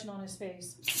expression on his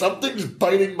face. Something's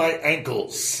biting my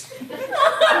ankles.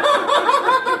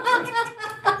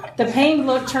 The pained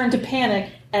look turned to panic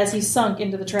as he sunk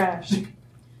into the trash.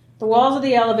 The walls of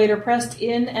the elevator pressed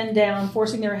in and down,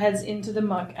 forcing their heads into the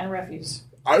muck and refuse.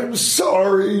 I'm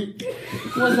sorry.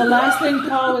 Was the last thing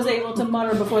Paul was able to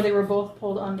mutter before they were both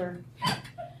pulled under.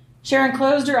 Sharon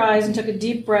closed her eyes and took a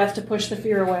deep breath to push the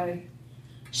fear away.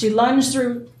 She lunged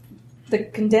through the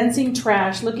condensing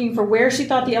trash, looking for where she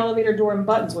thought the elevator door and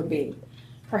buttons would be.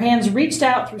 Her hands reached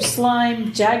out through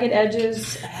slime, jagged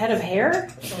edges, a head of hair?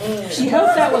 She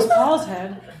hoped that was Paul's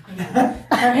head.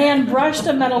 Her hand brushed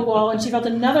a metal wall, and she felt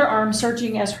another arm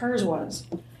searching as hers was.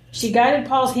 She guided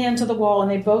Paul's hand to the wall,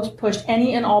 and they both pushed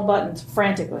any and all buttons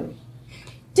frantically.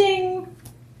 Ding!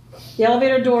 The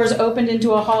elevator doors opened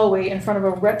into a hallway in front of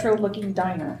a retro-looking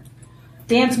diner.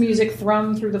 Dance music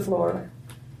thrummed through the floor.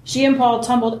 She and Paul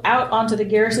tumbled out onto the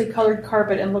garishly colored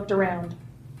carpet and looked around.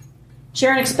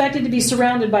 Sharon expected to be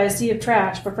surrounded by a sea of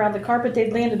trash, but found the carpet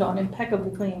they'd landed on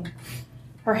impeccably clean.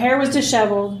 Her hair was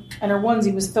disheveled, and her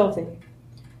onesie was filthy.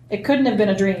 It couldn't have been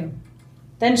a dream.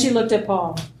 Then she looked at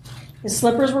Paul. His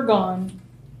slippers were gone,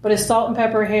 but his salt and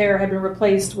pepper hair had been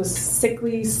replaced with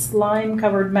sickly,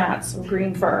 slime-covered mats of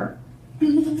green fur.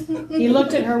 He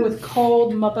looked at her with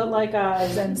cold, Muppet-like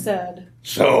eyes and said,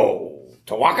 So,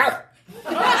 Tawaka?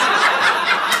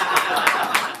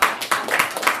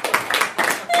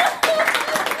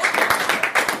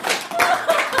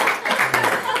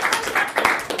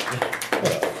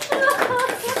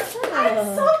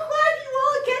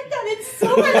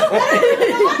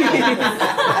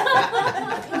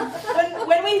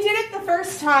 When we did it the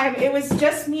first time, it was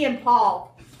just me and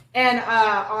Paul, and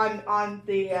on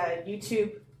the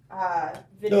YouTube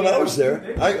video. No, I was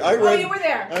there. I read. Oh, you were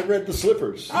there. I read the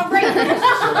slippers. Oh, right.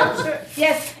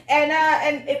 Yes,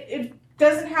 and it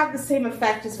doesn't have the same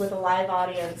effect as with a live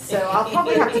audience, so I'll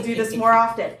probably have to do this more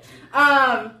often.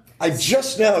 I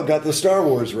just now got the Star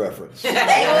Wars reference.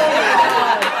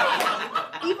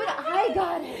 Even I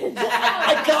got it.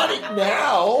 I got it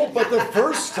now, but the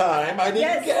first time I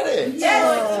didn't get it.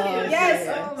 Yes.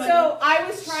 So I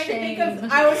was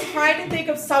trying to think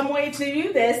of some way to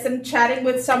do this, and chatting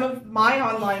with some of my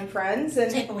online friends,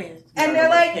 and they're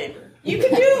like, you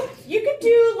could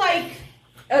do like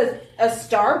a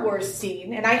Star Wars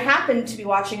scene, and I happened to be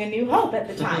watching A New Hope at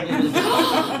the time.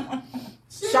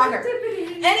 Shocker.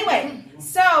 Anyway,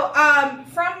 so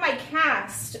from my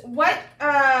cast, what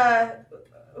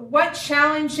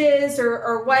challenges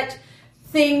or what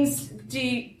things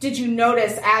did you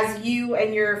notice as you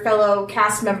and your fellow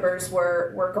cast members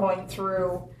were going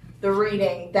through the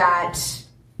reading that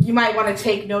you might want to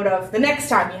take note of the next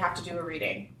time you have to do a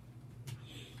reading?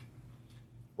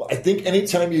 Well, I think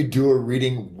anytime you do a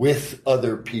reading with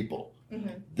other people,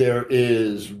 there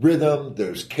is rhythm,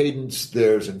 there's cadence,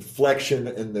 there's inflection,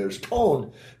 and there's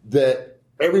tone that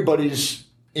everybody's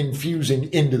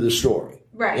infusing into the story,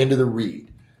 into the read.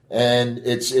 And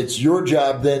it's your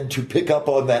job then to pick up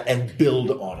on that and build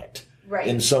on it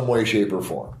in some way, shape, or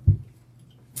form.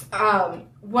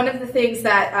 One of the things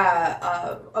that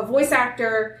a voice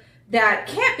actor that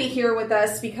can't be here with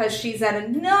us because she's at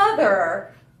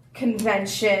another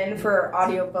convention for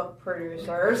audiobook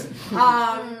producers.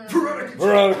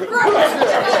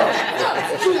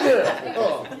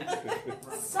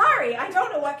 Sorry, I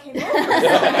don't know what came over.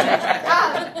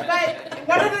 But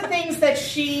one of the things that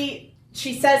she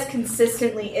says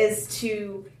consistently is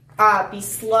to be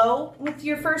slow with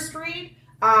your first read.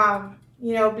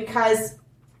 Because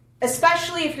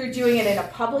especially if you're doing it in a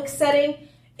public setting,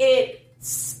 it's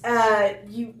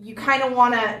you kind of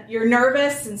want to, you're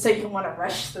nervous, and so you want to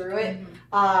rush through it.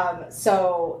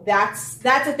 So that's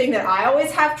a thing that I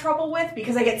always have trouble with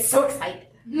because I get so excited.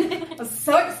 I'm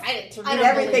so excited to read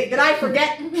everything that I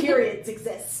forget periods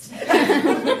exist.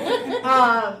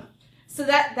 So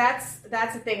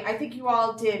that's a thing. I think you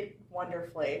all did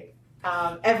wonderfully.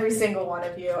 Every single one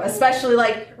of you, especially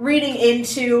like reading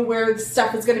into where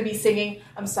stuff is going to be singing.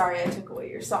 I'm sorry I took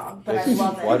away your song, but I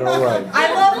love it. Quite all right.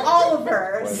 I love all of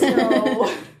her.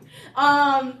 So,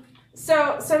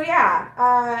 So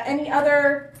yeah. Any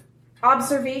other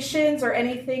observations or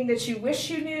anything that you wish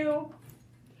you knew?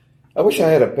 I wish I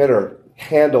had a better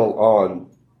handle on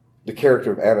the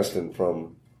character of Aniston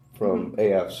from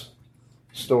AF's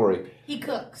story. He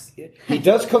cooks. He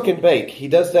does cook and bake. He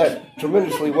does that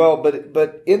tremendously well,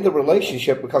 but in the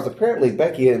relationship, because apparently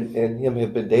Becky and him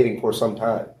have been dating for some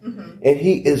time, and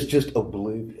he is just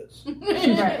oblivious.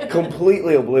 Right.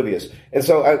 Completely oblivious. And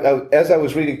so as I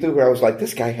was reading through her, I was like,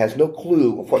 this guy has no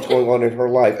clue of what's going on in her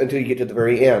life until you get to the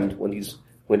very end when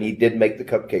he did make the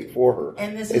cupcake for her.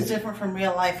 And this is different from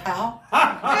real life, how?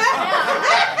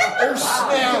 Oh,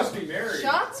 snap. Be married.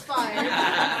 Shots fired.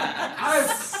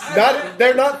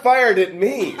 They're not fired at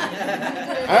me.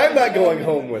 I'm not going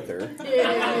home with her.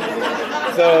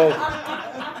 So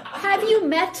Have you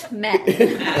met? And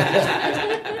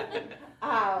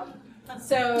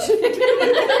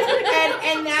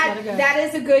that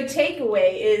is a good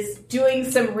takeaway, is doing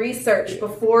some research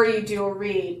before you do a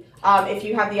read. If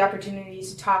you have the opportunity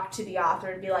to talk to the author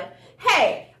and be like,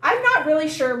 hey, I'm not really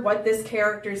sure what this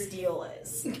character's deal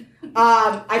is.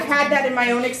 I've had that in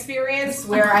my own experience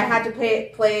where I had to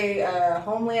play a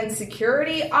Homeland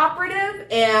Security operative,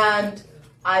 and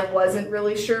I wasn't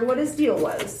really sure what his deal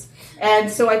was.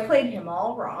 And so I played him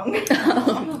all wrong.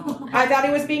 I thought he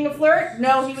was being a flirt.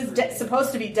 No, he was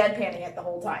supposed to be deadpanning it the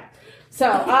whole time. So,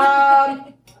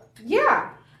 yeah.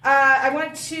 I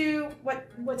went to...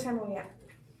 What time are we at?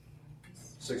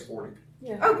 6:40.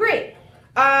 Yeah. Oh, great.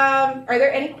 Are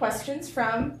there any questions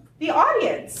from the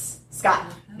audience? Scott?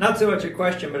 Not so much a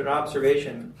question, but an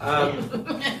observation. I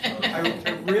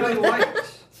really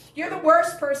liked... You're the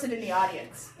worst person in the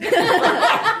audience.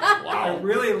 I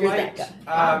really liked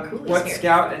what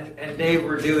Scout and Dave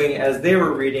were doing as they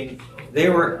were reading. They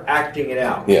were acting it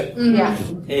out. yeah. Yeah.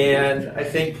 And I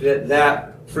think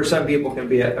that for some people can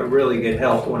be a really good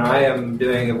help. When I am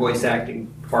doing a voice acting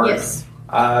part Yes.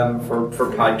 for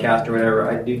podcast or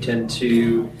whatever, I do tend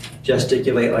to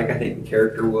gesticulate like I think the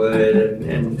character would,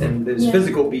 and those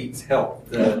physical beats help.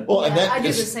 Well, and that I do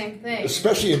is- the same thing.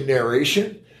 especially in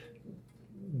narration,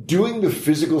 doing the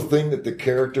physical thing that the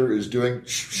character is doing,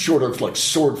 short of like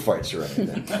sword fights or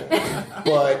anything.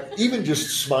 But even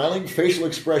just smiling, facial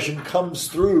expression comes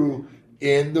through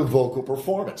in the vocal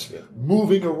performance.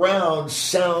 Moving around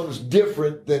sounds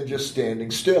different than just standing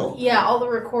still. Yeah, all the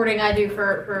recording I do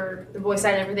for the voice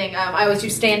side and everything, I always do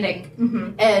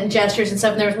standing and gestures and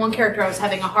stuff. And there was one character I was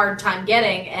having a hard time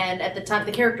getting, and at the time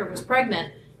the character was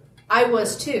pregnant. I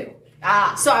was too.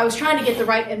 So I was trying to get the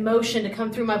right emotion to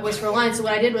come through my voice for a line. So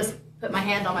what I did was put my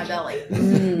hand on my belly.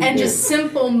 And just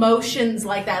simple motions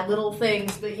like that, little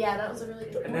things. But yeah, that was a really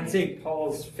good And point. then seeing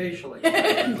Paul's facial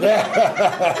expression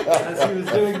as he was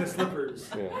doing the slippers.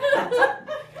 Yeah.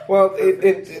 Well,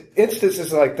 in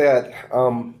instances like that,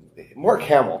 Mark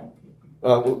Hamill,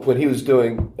 when he was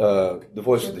doing the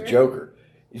voice of the Joker,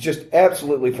 is just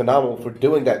absolutely phenomenal for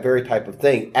doing that very type of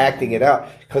thing, acting it out.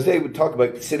 Because they would talk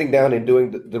about sitting down and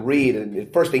doing the read, and the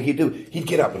first thing he'd do, he'd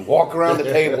get up and walk around the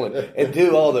table and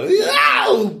do all the,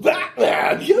 oh,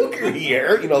 Batman, Joker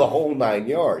here, the whole 9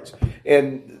 yards.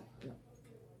 And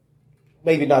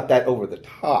maybe not that over the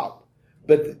top,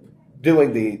 but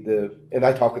doing the and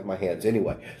I talk with my hands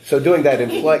anyway, so doing that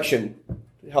inflection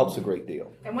helps a great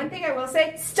deal. And one thing I will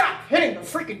say, stop hitting the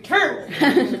freaking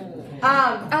table.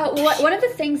 One of the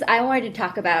things I wanted to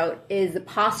talk about is the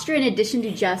posture in addition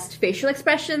to just facial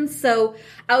expressions. So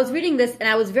I was reading this and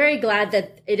I was very glad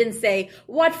that it didn't say,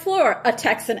 what floor? A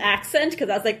Texan accent? Because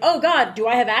I was like, oh God, do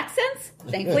I have accents?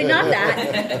 Thankfully not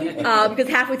that. Because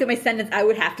halfway through my sentence I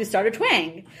would have to start a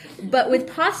twang. But with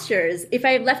postures, if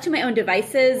I am left to my own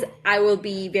devices, I will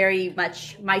be very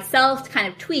much myself, kind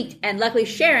of tweaked. And luckily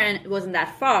Sharon wasn't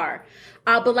that far.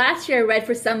 But last year I read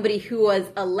for somebody who was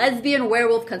a lesbian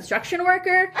werewolf construction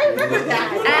worker. I remember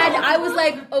that. And I was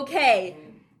like, okay,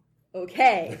 all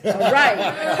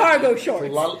right, cargo shorts.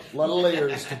 A lot of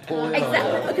layers to pull in on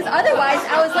Exactly. that. Because otherwise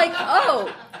I was like,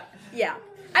 oh, yeah,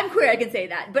 I'm queer, I can say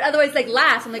that. But otherwise, like,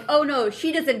 last, I'm like, oh no,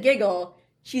 she doesn't giggle.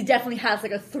 She definitely has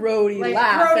like a throaty Like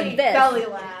laugh throaty and this. belly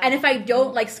laugh. And if I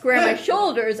don't like square my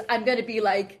shoulders, I'm going to be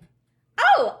like,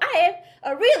 oh, I am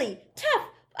a really tough,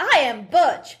 I am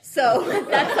butch. So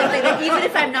that's something that even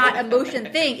if I'm not a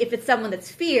motion thing, if it's someone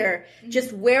that's fear,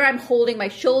 just where I'm holding my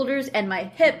shoulders and my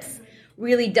hips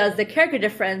really does the character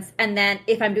difference. And then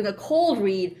if I'm doing a cold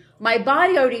read, my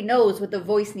body already knows what the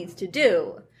voice needs to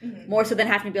do. More so than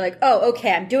having to be like, oh,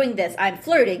 okay, I'm doing this, I'm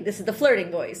flirting, this is the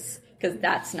flirting voice. because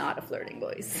that's not a flirting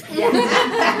voice.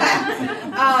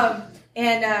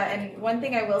 And one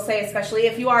thing I will say, especially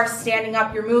if you are standing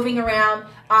up, you're moving around,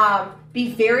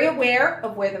 be very aware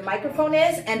of where the microphone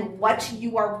is and what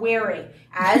you are wearing.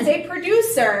 As a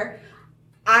producer,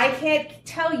 I can't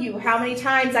tell you how many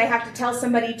times I have to tell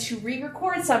somebody to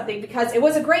re-record something because it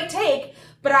was a great take,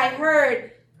 but I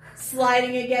heard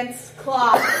sliding against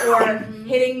cloth or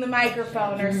hitting the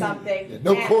microphone or something.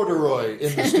 No corduroy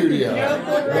in the studio.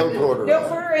 No corduroy. No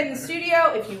corduroy in the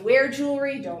studio. If you wear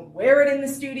jewelry, don't wear it in the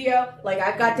studio. Like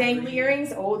I've got dangly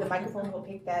earrings. Oh, the microphone will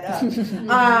pick that up.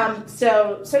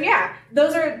 So yeah,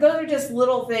 those are just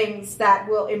little things that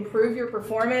will improve your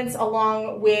performance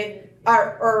along with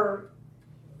or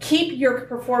keep your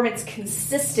performance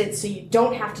consistent so you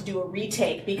don't have to do a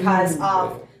retake because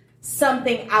of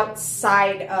something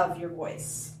outside of your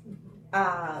voice.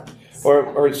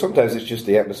 Or sometimes it's just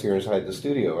the atmosphere inside the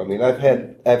studio. I mean, I've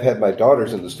had my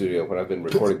daughters in the studio when I've been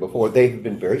recording before. They've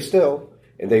been very still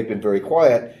and they've been very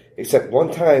quiet, except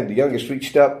one time the youngest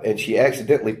reached up and she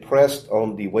accidentally pressed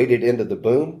on the weighted end of the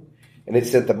boom and it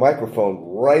sent the microphone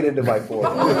right into my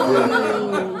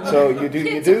forehead. So you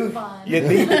need to be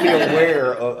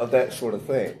aware of that sort of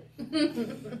thing.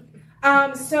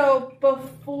 So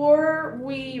before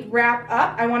we wrap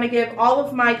up, I want to give all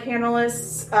of my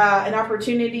panelists an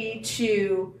opportunity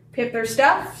to pip their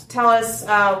stuff, tell us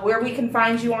where we can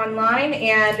find you online,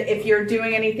 and if you're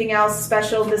doing anything else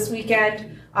special this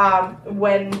weekend,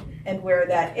 when and where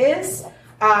that is.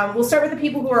 We'll start with the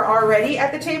people who are already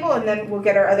at the table, and then we'll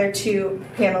get our other two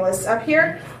panelists up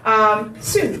here.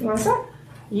 Sue, you want to start?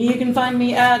 You can find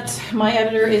me at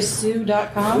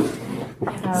myeditorisSue.com.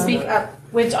 Speak up.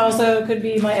 Which also could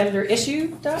be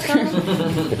myeditorisSue.com.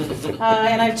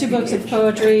 And I have 2 books of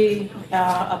poetry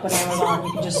up on Amazon.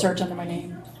 You can just search under my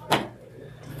name.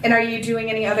 And are you doing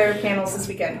any other panels this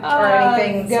weekend? Or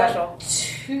anything special?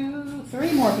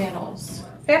 3 more panels.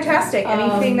 Fantastic.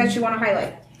 Anything that you want to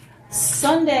highlight?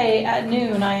 Sunday at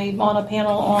noon, I'm on a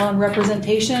panel on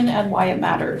representation and why it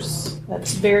matters.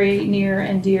 That's very near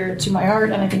and dear to my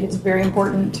heart, and I think it's very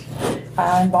important.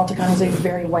 And Balticon is a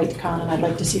very white con, and I'd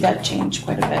like to see that change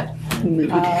quite a bit.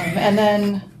 And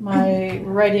then my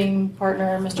writing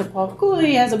partner, Mr. Paul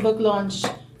Cooley, has a book launch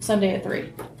Sunday at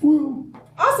 3. Woo.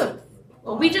 Awesome.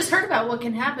 Well, we just heard about what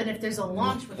can happen if there's a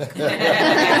launch with It's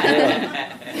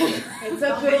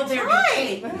a good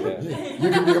time.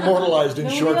 You can be immortalized in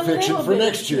short fiction for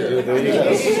next year.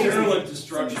 Derelict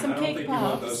destruction. I don't cake think you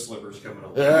want pops. those slippers coming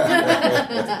on.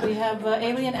 We have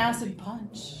Alien Acid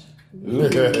Punch.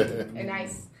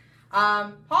 Nice.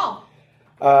 Paul.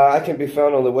 I can be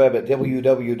found on the web at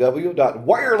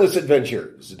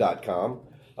www.wirelessadventures.com.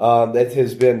 That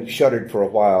has been shuttered for a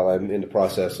while. I'm in the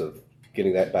process of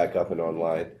getting that back up and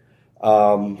online.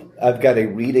 I've got a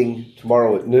reading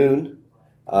tomorrow at noon,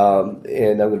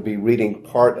 and I'm going to be reading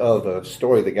part of a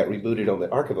story that got rebooted on the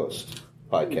Archivos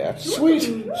podcast. Sweet.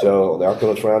 So the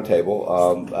Archivos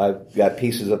Roundtable. I've got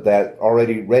pieces of that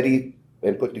already ready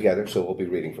and put together, so we'll be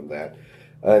reading from that.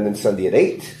 And then Sunday at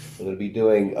 8, I'm going to be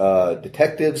doing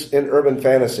Detectives in Urban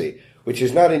Fantasy, which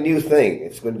is not a new thing.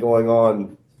 It's been going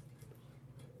on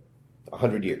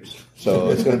 100 years. So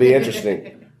it's going to be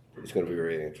interesting. It's going to be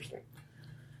very interesting.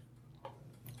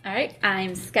 All right,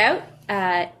 I'm Scout.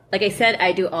 Like I said,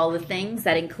 I do all the things.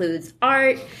 That includes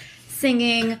art,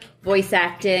 singing, voice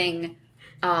acting,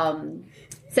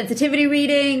 sensitivity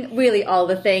reading, really all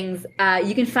the things.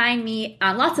 You can find me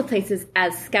on lots of places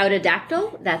as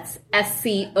Scoutadactyl. That's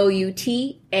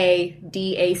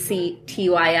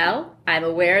SCOUTADACTYL. I'm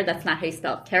aware that's not how you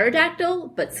spell pterodactyl,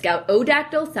 but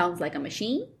Scoutodactyl sounds like a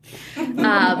machine.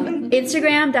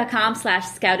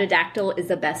 Instagram.com/Scoutadactyl is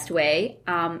the best way.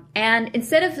 And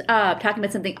instead of talking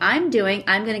about something I'm doing,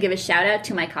 I'm going to give a shout out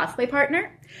to my cosplay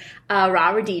partner,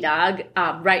 Robert D-Dog.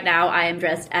 Right now I am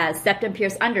dressed as Septum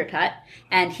Pierce Undercut,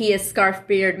 and he is Scarf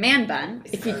Beard Man Bun.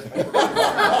 If you,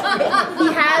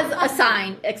 he has a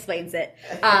sign, explains it.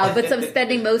 But so I'm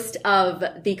spending most of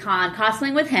the con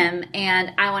cosplaying with him,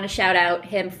 and I want to shout out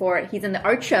him he's in the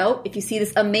art show. If you see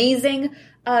this amazing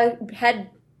head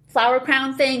flower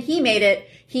crown thing, he made it.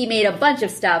 He made a bunch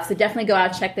of stuff, so definitely go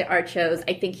out and check the art shows.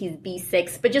 I think he's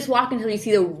B6, but just walk until you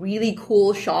see the really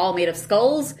cool shawl made of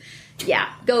skulls.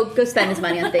 Yeah, go spend his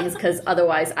money on things, because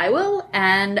otherwise I will,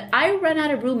 and I run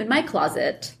out of room in my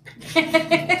closet.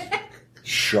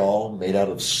 Shawl made out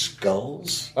of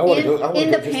skulls?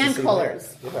 In the pan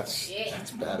colors. Yes,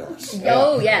 that's badass.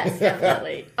 Oh, yes,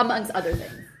 definitely. Amongst other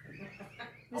things.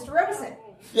 Mr. Robeson.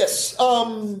 Yes,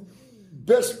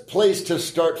 best place to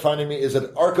start finding me is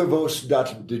at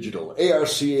archivos.digital,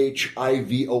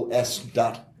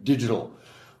 ARCHIVOS.digital.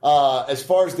 As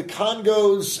far as the con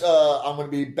goes, I'm going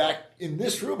to be back in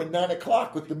this room at 9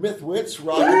 o'clock with the Mythwits,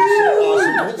 rocking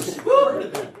some awesomeness.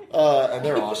 And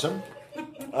they're awesome.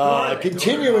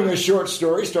 Continuing a short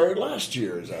story started last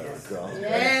year, as I recall.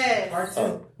 Yes.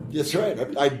 That's right.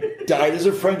 I died as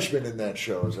a Frenchman in that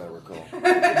show, as I recall.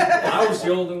 I was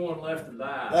the only one left to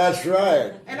die. That's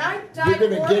right. And I You're died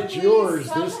going to get horribly yours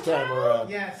this somehow. time around.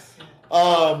 Yes.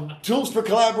 Tools for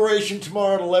Collaboration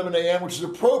tomorrow at 11 a.m., which is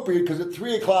appropriate because at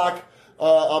 3 o'clock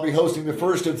I'll be hosting the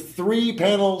first of 3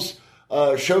 panels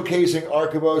showcasing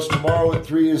Archivos. Tomorrow at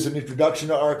 3 is an introduction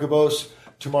to Archivos.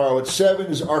 Tomorrow at 7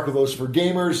 is Archivos for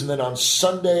Gamers. And then on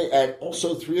Sunday at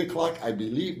also 3 o'clock,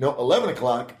 11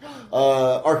 o'clock,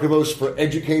 Archivos for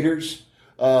Educators.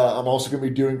 I'm also going to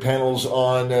be doing panels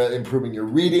on improving your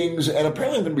readings, and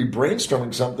apparently I'm going to be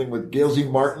brainstorming something with Gail Z.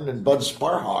 Martin and Bud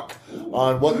Sparhawk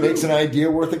on what makes an idea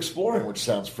worth exploring, which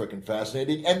sounds freaking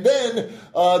fascinating. And then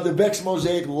the Vex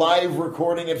Mosaic live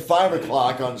recording at 5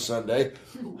 o'clock on Sunday.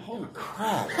 Holy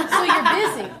crap. So you're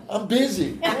busy. I'm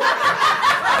busy.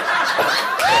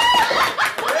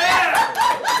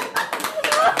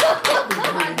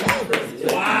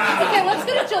 Okay, let's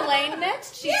go to Jelaine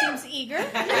next. She seems eager. Go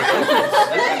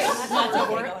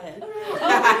ahead.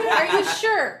 Are you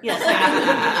sure? Yes.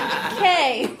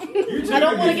 Okay. I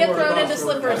don't want to get thrown into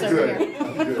slippers over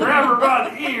here. Grab her by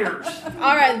the ears.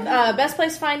 All right, best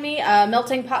place to find me,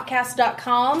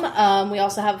 meltingpodcast.com. We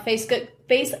also have a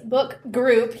Facebook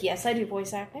group. Yes, I do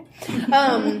voice acting.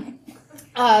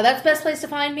 That's the best place to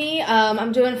find me.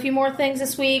 I'm doing a few more things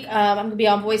this week. I'm going to be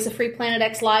on Voice of Free Planet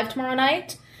X Live tomorrow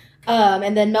night.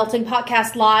 And then Melting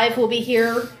Podcast Live will be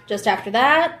here just after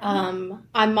that.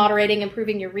 I'm moderating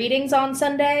Improving Your Readings on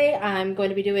Sunday. I'm going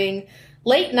to be doing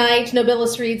Late Night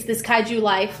Nobilis Reads This Kaiju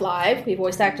Life Live. We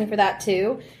voice acting for that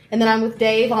too. And then I'm with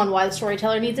Dave on Why the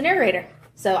Storyteller Needs a Narrator.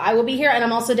 So I will be here, and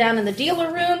I'm also down in the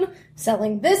dealer room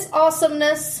selling this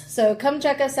awesomeness. So come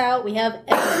check us out. We have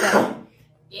everything.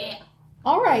 Yeah.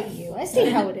 All right, you. I see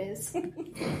how it is.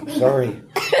 Sorry.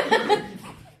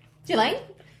 Jelaine,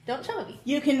 don't tell me.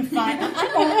 You can find.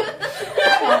 I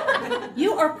won't.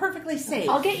 You are perfectly safe.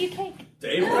 I'll get you cake.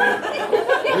 Dave, We're going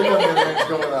to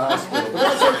go to the hospital, but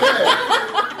that's okay.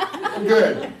 I'm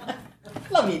good.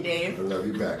 Love you, Dave. I love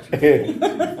you back.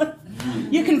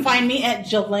 You can find me at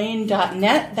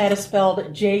Jelaine.net. That is spelled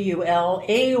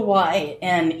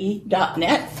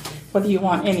JULAYNE.net. Whether you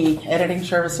want any editing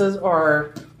services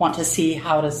or want to see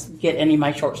how to get any of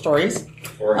my short stories.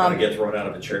 Or how to get thrown out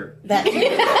of a chair. That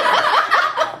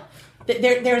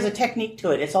there's a technique to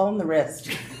it. It's all in the wrist.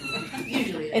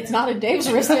 It's not in Dave's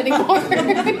wrist anymore.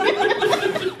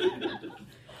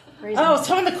 Oh,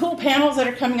 some of the cool panels that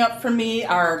are coming up for me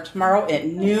are tomorrow at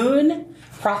noon.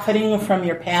 Profiting from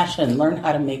your passion. Learn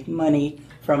how to make money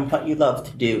from what you love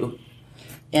to do.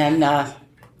 And I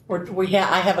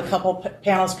have a couple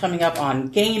panels coming up on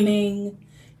gaming,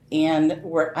 and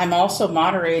I'm also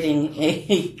moderating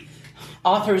a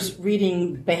authors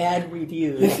reading bad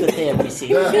reviews that they have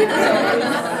received.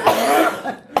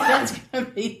 That's going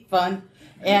to be fun.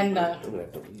 And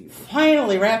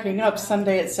finally wrapping up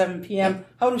Sunday at 7 p.m.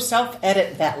 How to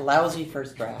self-edit that lousy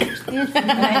first draft. And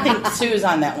I think Sue's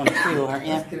on that one too, aren't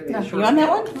you? You on that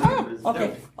one? Oh,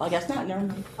 okay. Well, I guess not. Never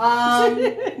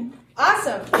mind.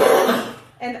 Awesome.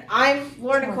 And I'm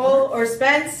Laura Nicole or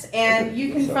Spence, and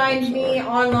you can find me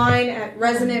online at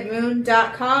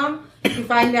resonantmoon.com. You can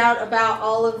find out about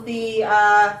all of the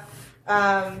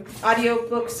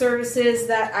audiobook services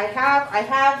that I have. I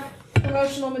have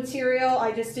promotional material.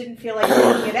 I just didn't feel like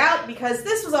putting it out because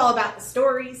this was all about the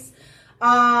stories.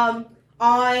 On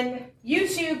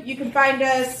YouTube, you can find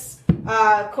us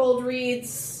Cold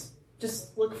Reads.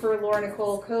 Just look for Laura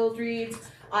Nicole Cold Reads.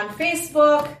 On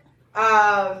Facebook,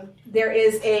 there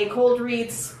is a Cold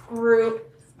Reads group,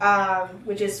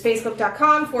 which is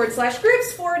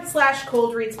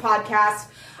facebook.com/groups/Cold Reads podcast.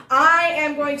 I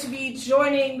am going to be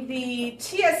joining the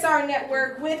TSR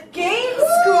network with Game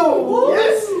School.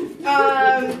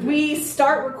 Yes. We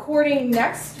start recording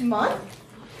next month.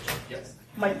 Yes.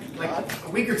 Like a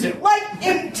week or two. Like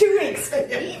in 2 weeks.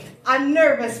 I'm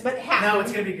nervous, but happy. No,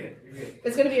 it's going to be good.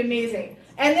 It's going to be amazing.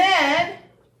 And then,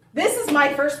 this is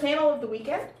my first panel of the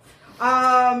weekend.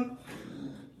 Tonight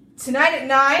at 9,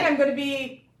 I'm going to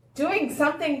be doing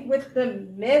something with the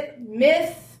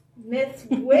Mythwits?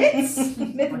 Mythwits?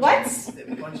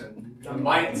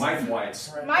 Mike Whites. Mike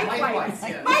Whites. Yeah. Mike Whites,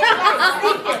 thank you.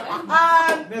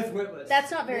 That's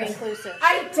not very inclusive.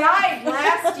 I died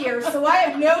last year, so I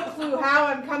have no clue how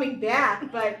I'm coming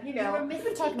back, but, you know. I've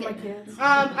been talking to my kids.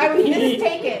 I was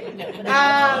mistaken.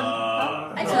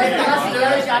 I told you the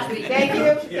other Josh. Thank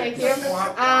you.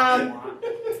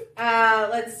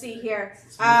 Let's see here.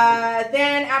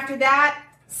 Then after that,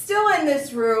 still in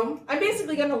this room. I'm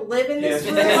basically going to live in this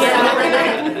room.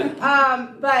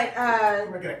 But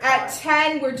at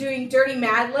 10, we're doing Dirty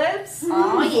Mad Libs.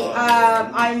 Oh,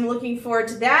 yeah. I'm looking forward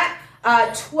to that.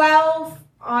 12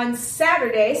 on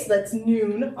Saturday, so that's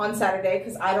noon on Saturday,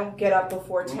 because I don't get up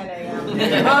before 10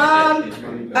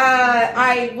 a.m.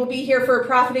 I will be here for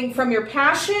Profiting from Your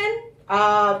Passion.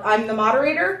 I'm the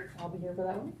moderator. I'll be here for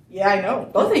that one. Yeah, I know.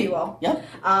 Both of you will. Yep.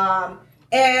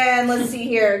 And let's see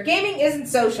here. Gaming isn't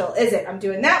social, is it? I'm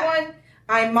doing that one.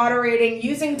 I'm moderating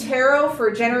Using Tarot for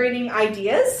Generating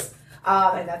Ideas.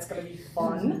 And that's going to be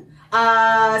fun.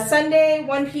 Sunday,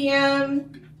 1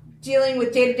 p.m., dealing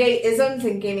with day-to-day isms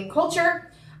in gaming culture.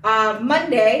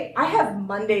 Monday, I have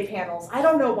Monday panels. I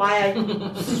don't know why I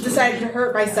decided to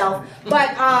hurt myself.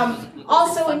 But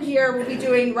also in here, we'll be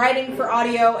doing writing for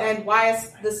audio and why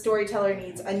the storyteller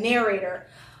needs a narrator.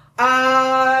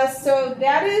 So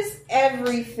that is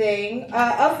everything.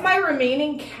 Of my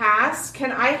remaining cast,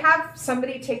 can I have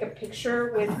somebody take a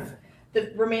picture with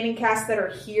the remaining cast that are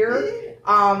here,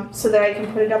 so that I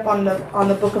can put it up on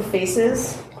the Book of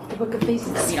Faces? The Book of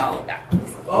Faces. I need all of that.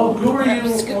 Oh, who are you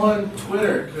on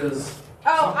Twitter? Because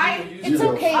It's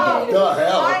okay. The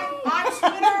hell? On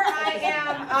Twitter, I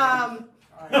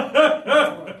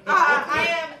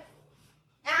am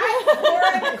at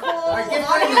Laura Nicole Audio.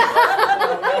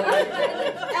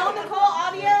 L Nicole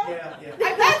Audio. Yeah.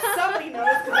 I bet somebody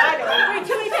knows because I don't. Wait,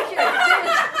 too many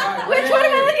pictures. Which one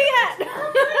am I looking at?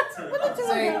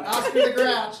 Say Oscar the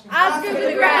Grouch. Oscar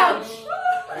the Grouch.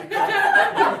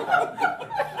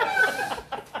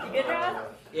 You good, Rob?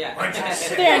 Yeah.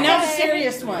 There, now the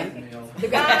serious one. The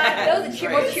guy, that was the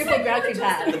most cheerful Grouch we've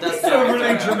had.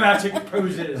 Overly dramatic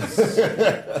poses.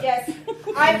 Yes,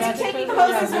 I've been taking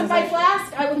poses with my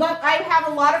blast. I have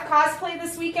a lot of cosplay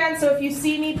this weekend, so if you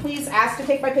see me, please ask to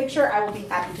take my picture. I will be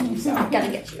happy to do so. I'm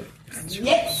gonna get you.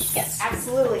 Yes,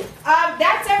 absolutely.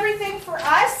 That's everything for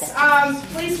us.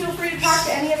 Please feel free to talk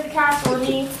to any of the cast or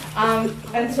me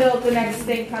until the next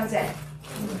thing comes in.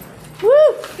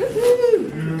 Woo!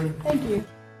 Thank you.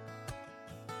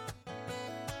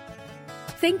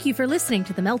 Thank you for listening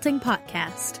to the Melting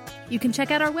Podcast. You can check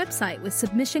out our website with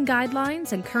submission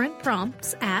guidelines and current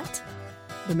prompts at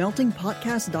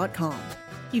themeltingpodcast.com.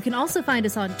 You can also find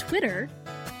us on Twitter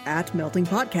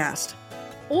 @meltingpodcast.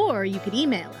 or you could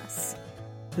email us.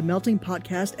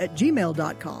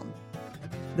 themeltingpodcast@gmail.com.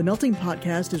 The Melting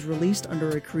Podcast is released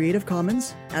under a Creative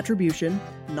Commons, Attribution,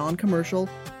 Non-Commercial,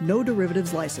 No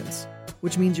Derivatives license,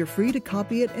 which means you're free to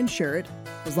copy it and share it,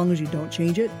 as long as you don't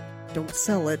change it, don't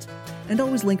sell it, and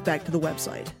always link back to the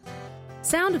website.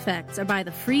 Sound effects are by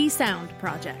the Free Sound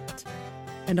Project.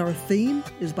 And our theme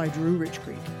is by Drew Rich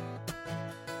Creek.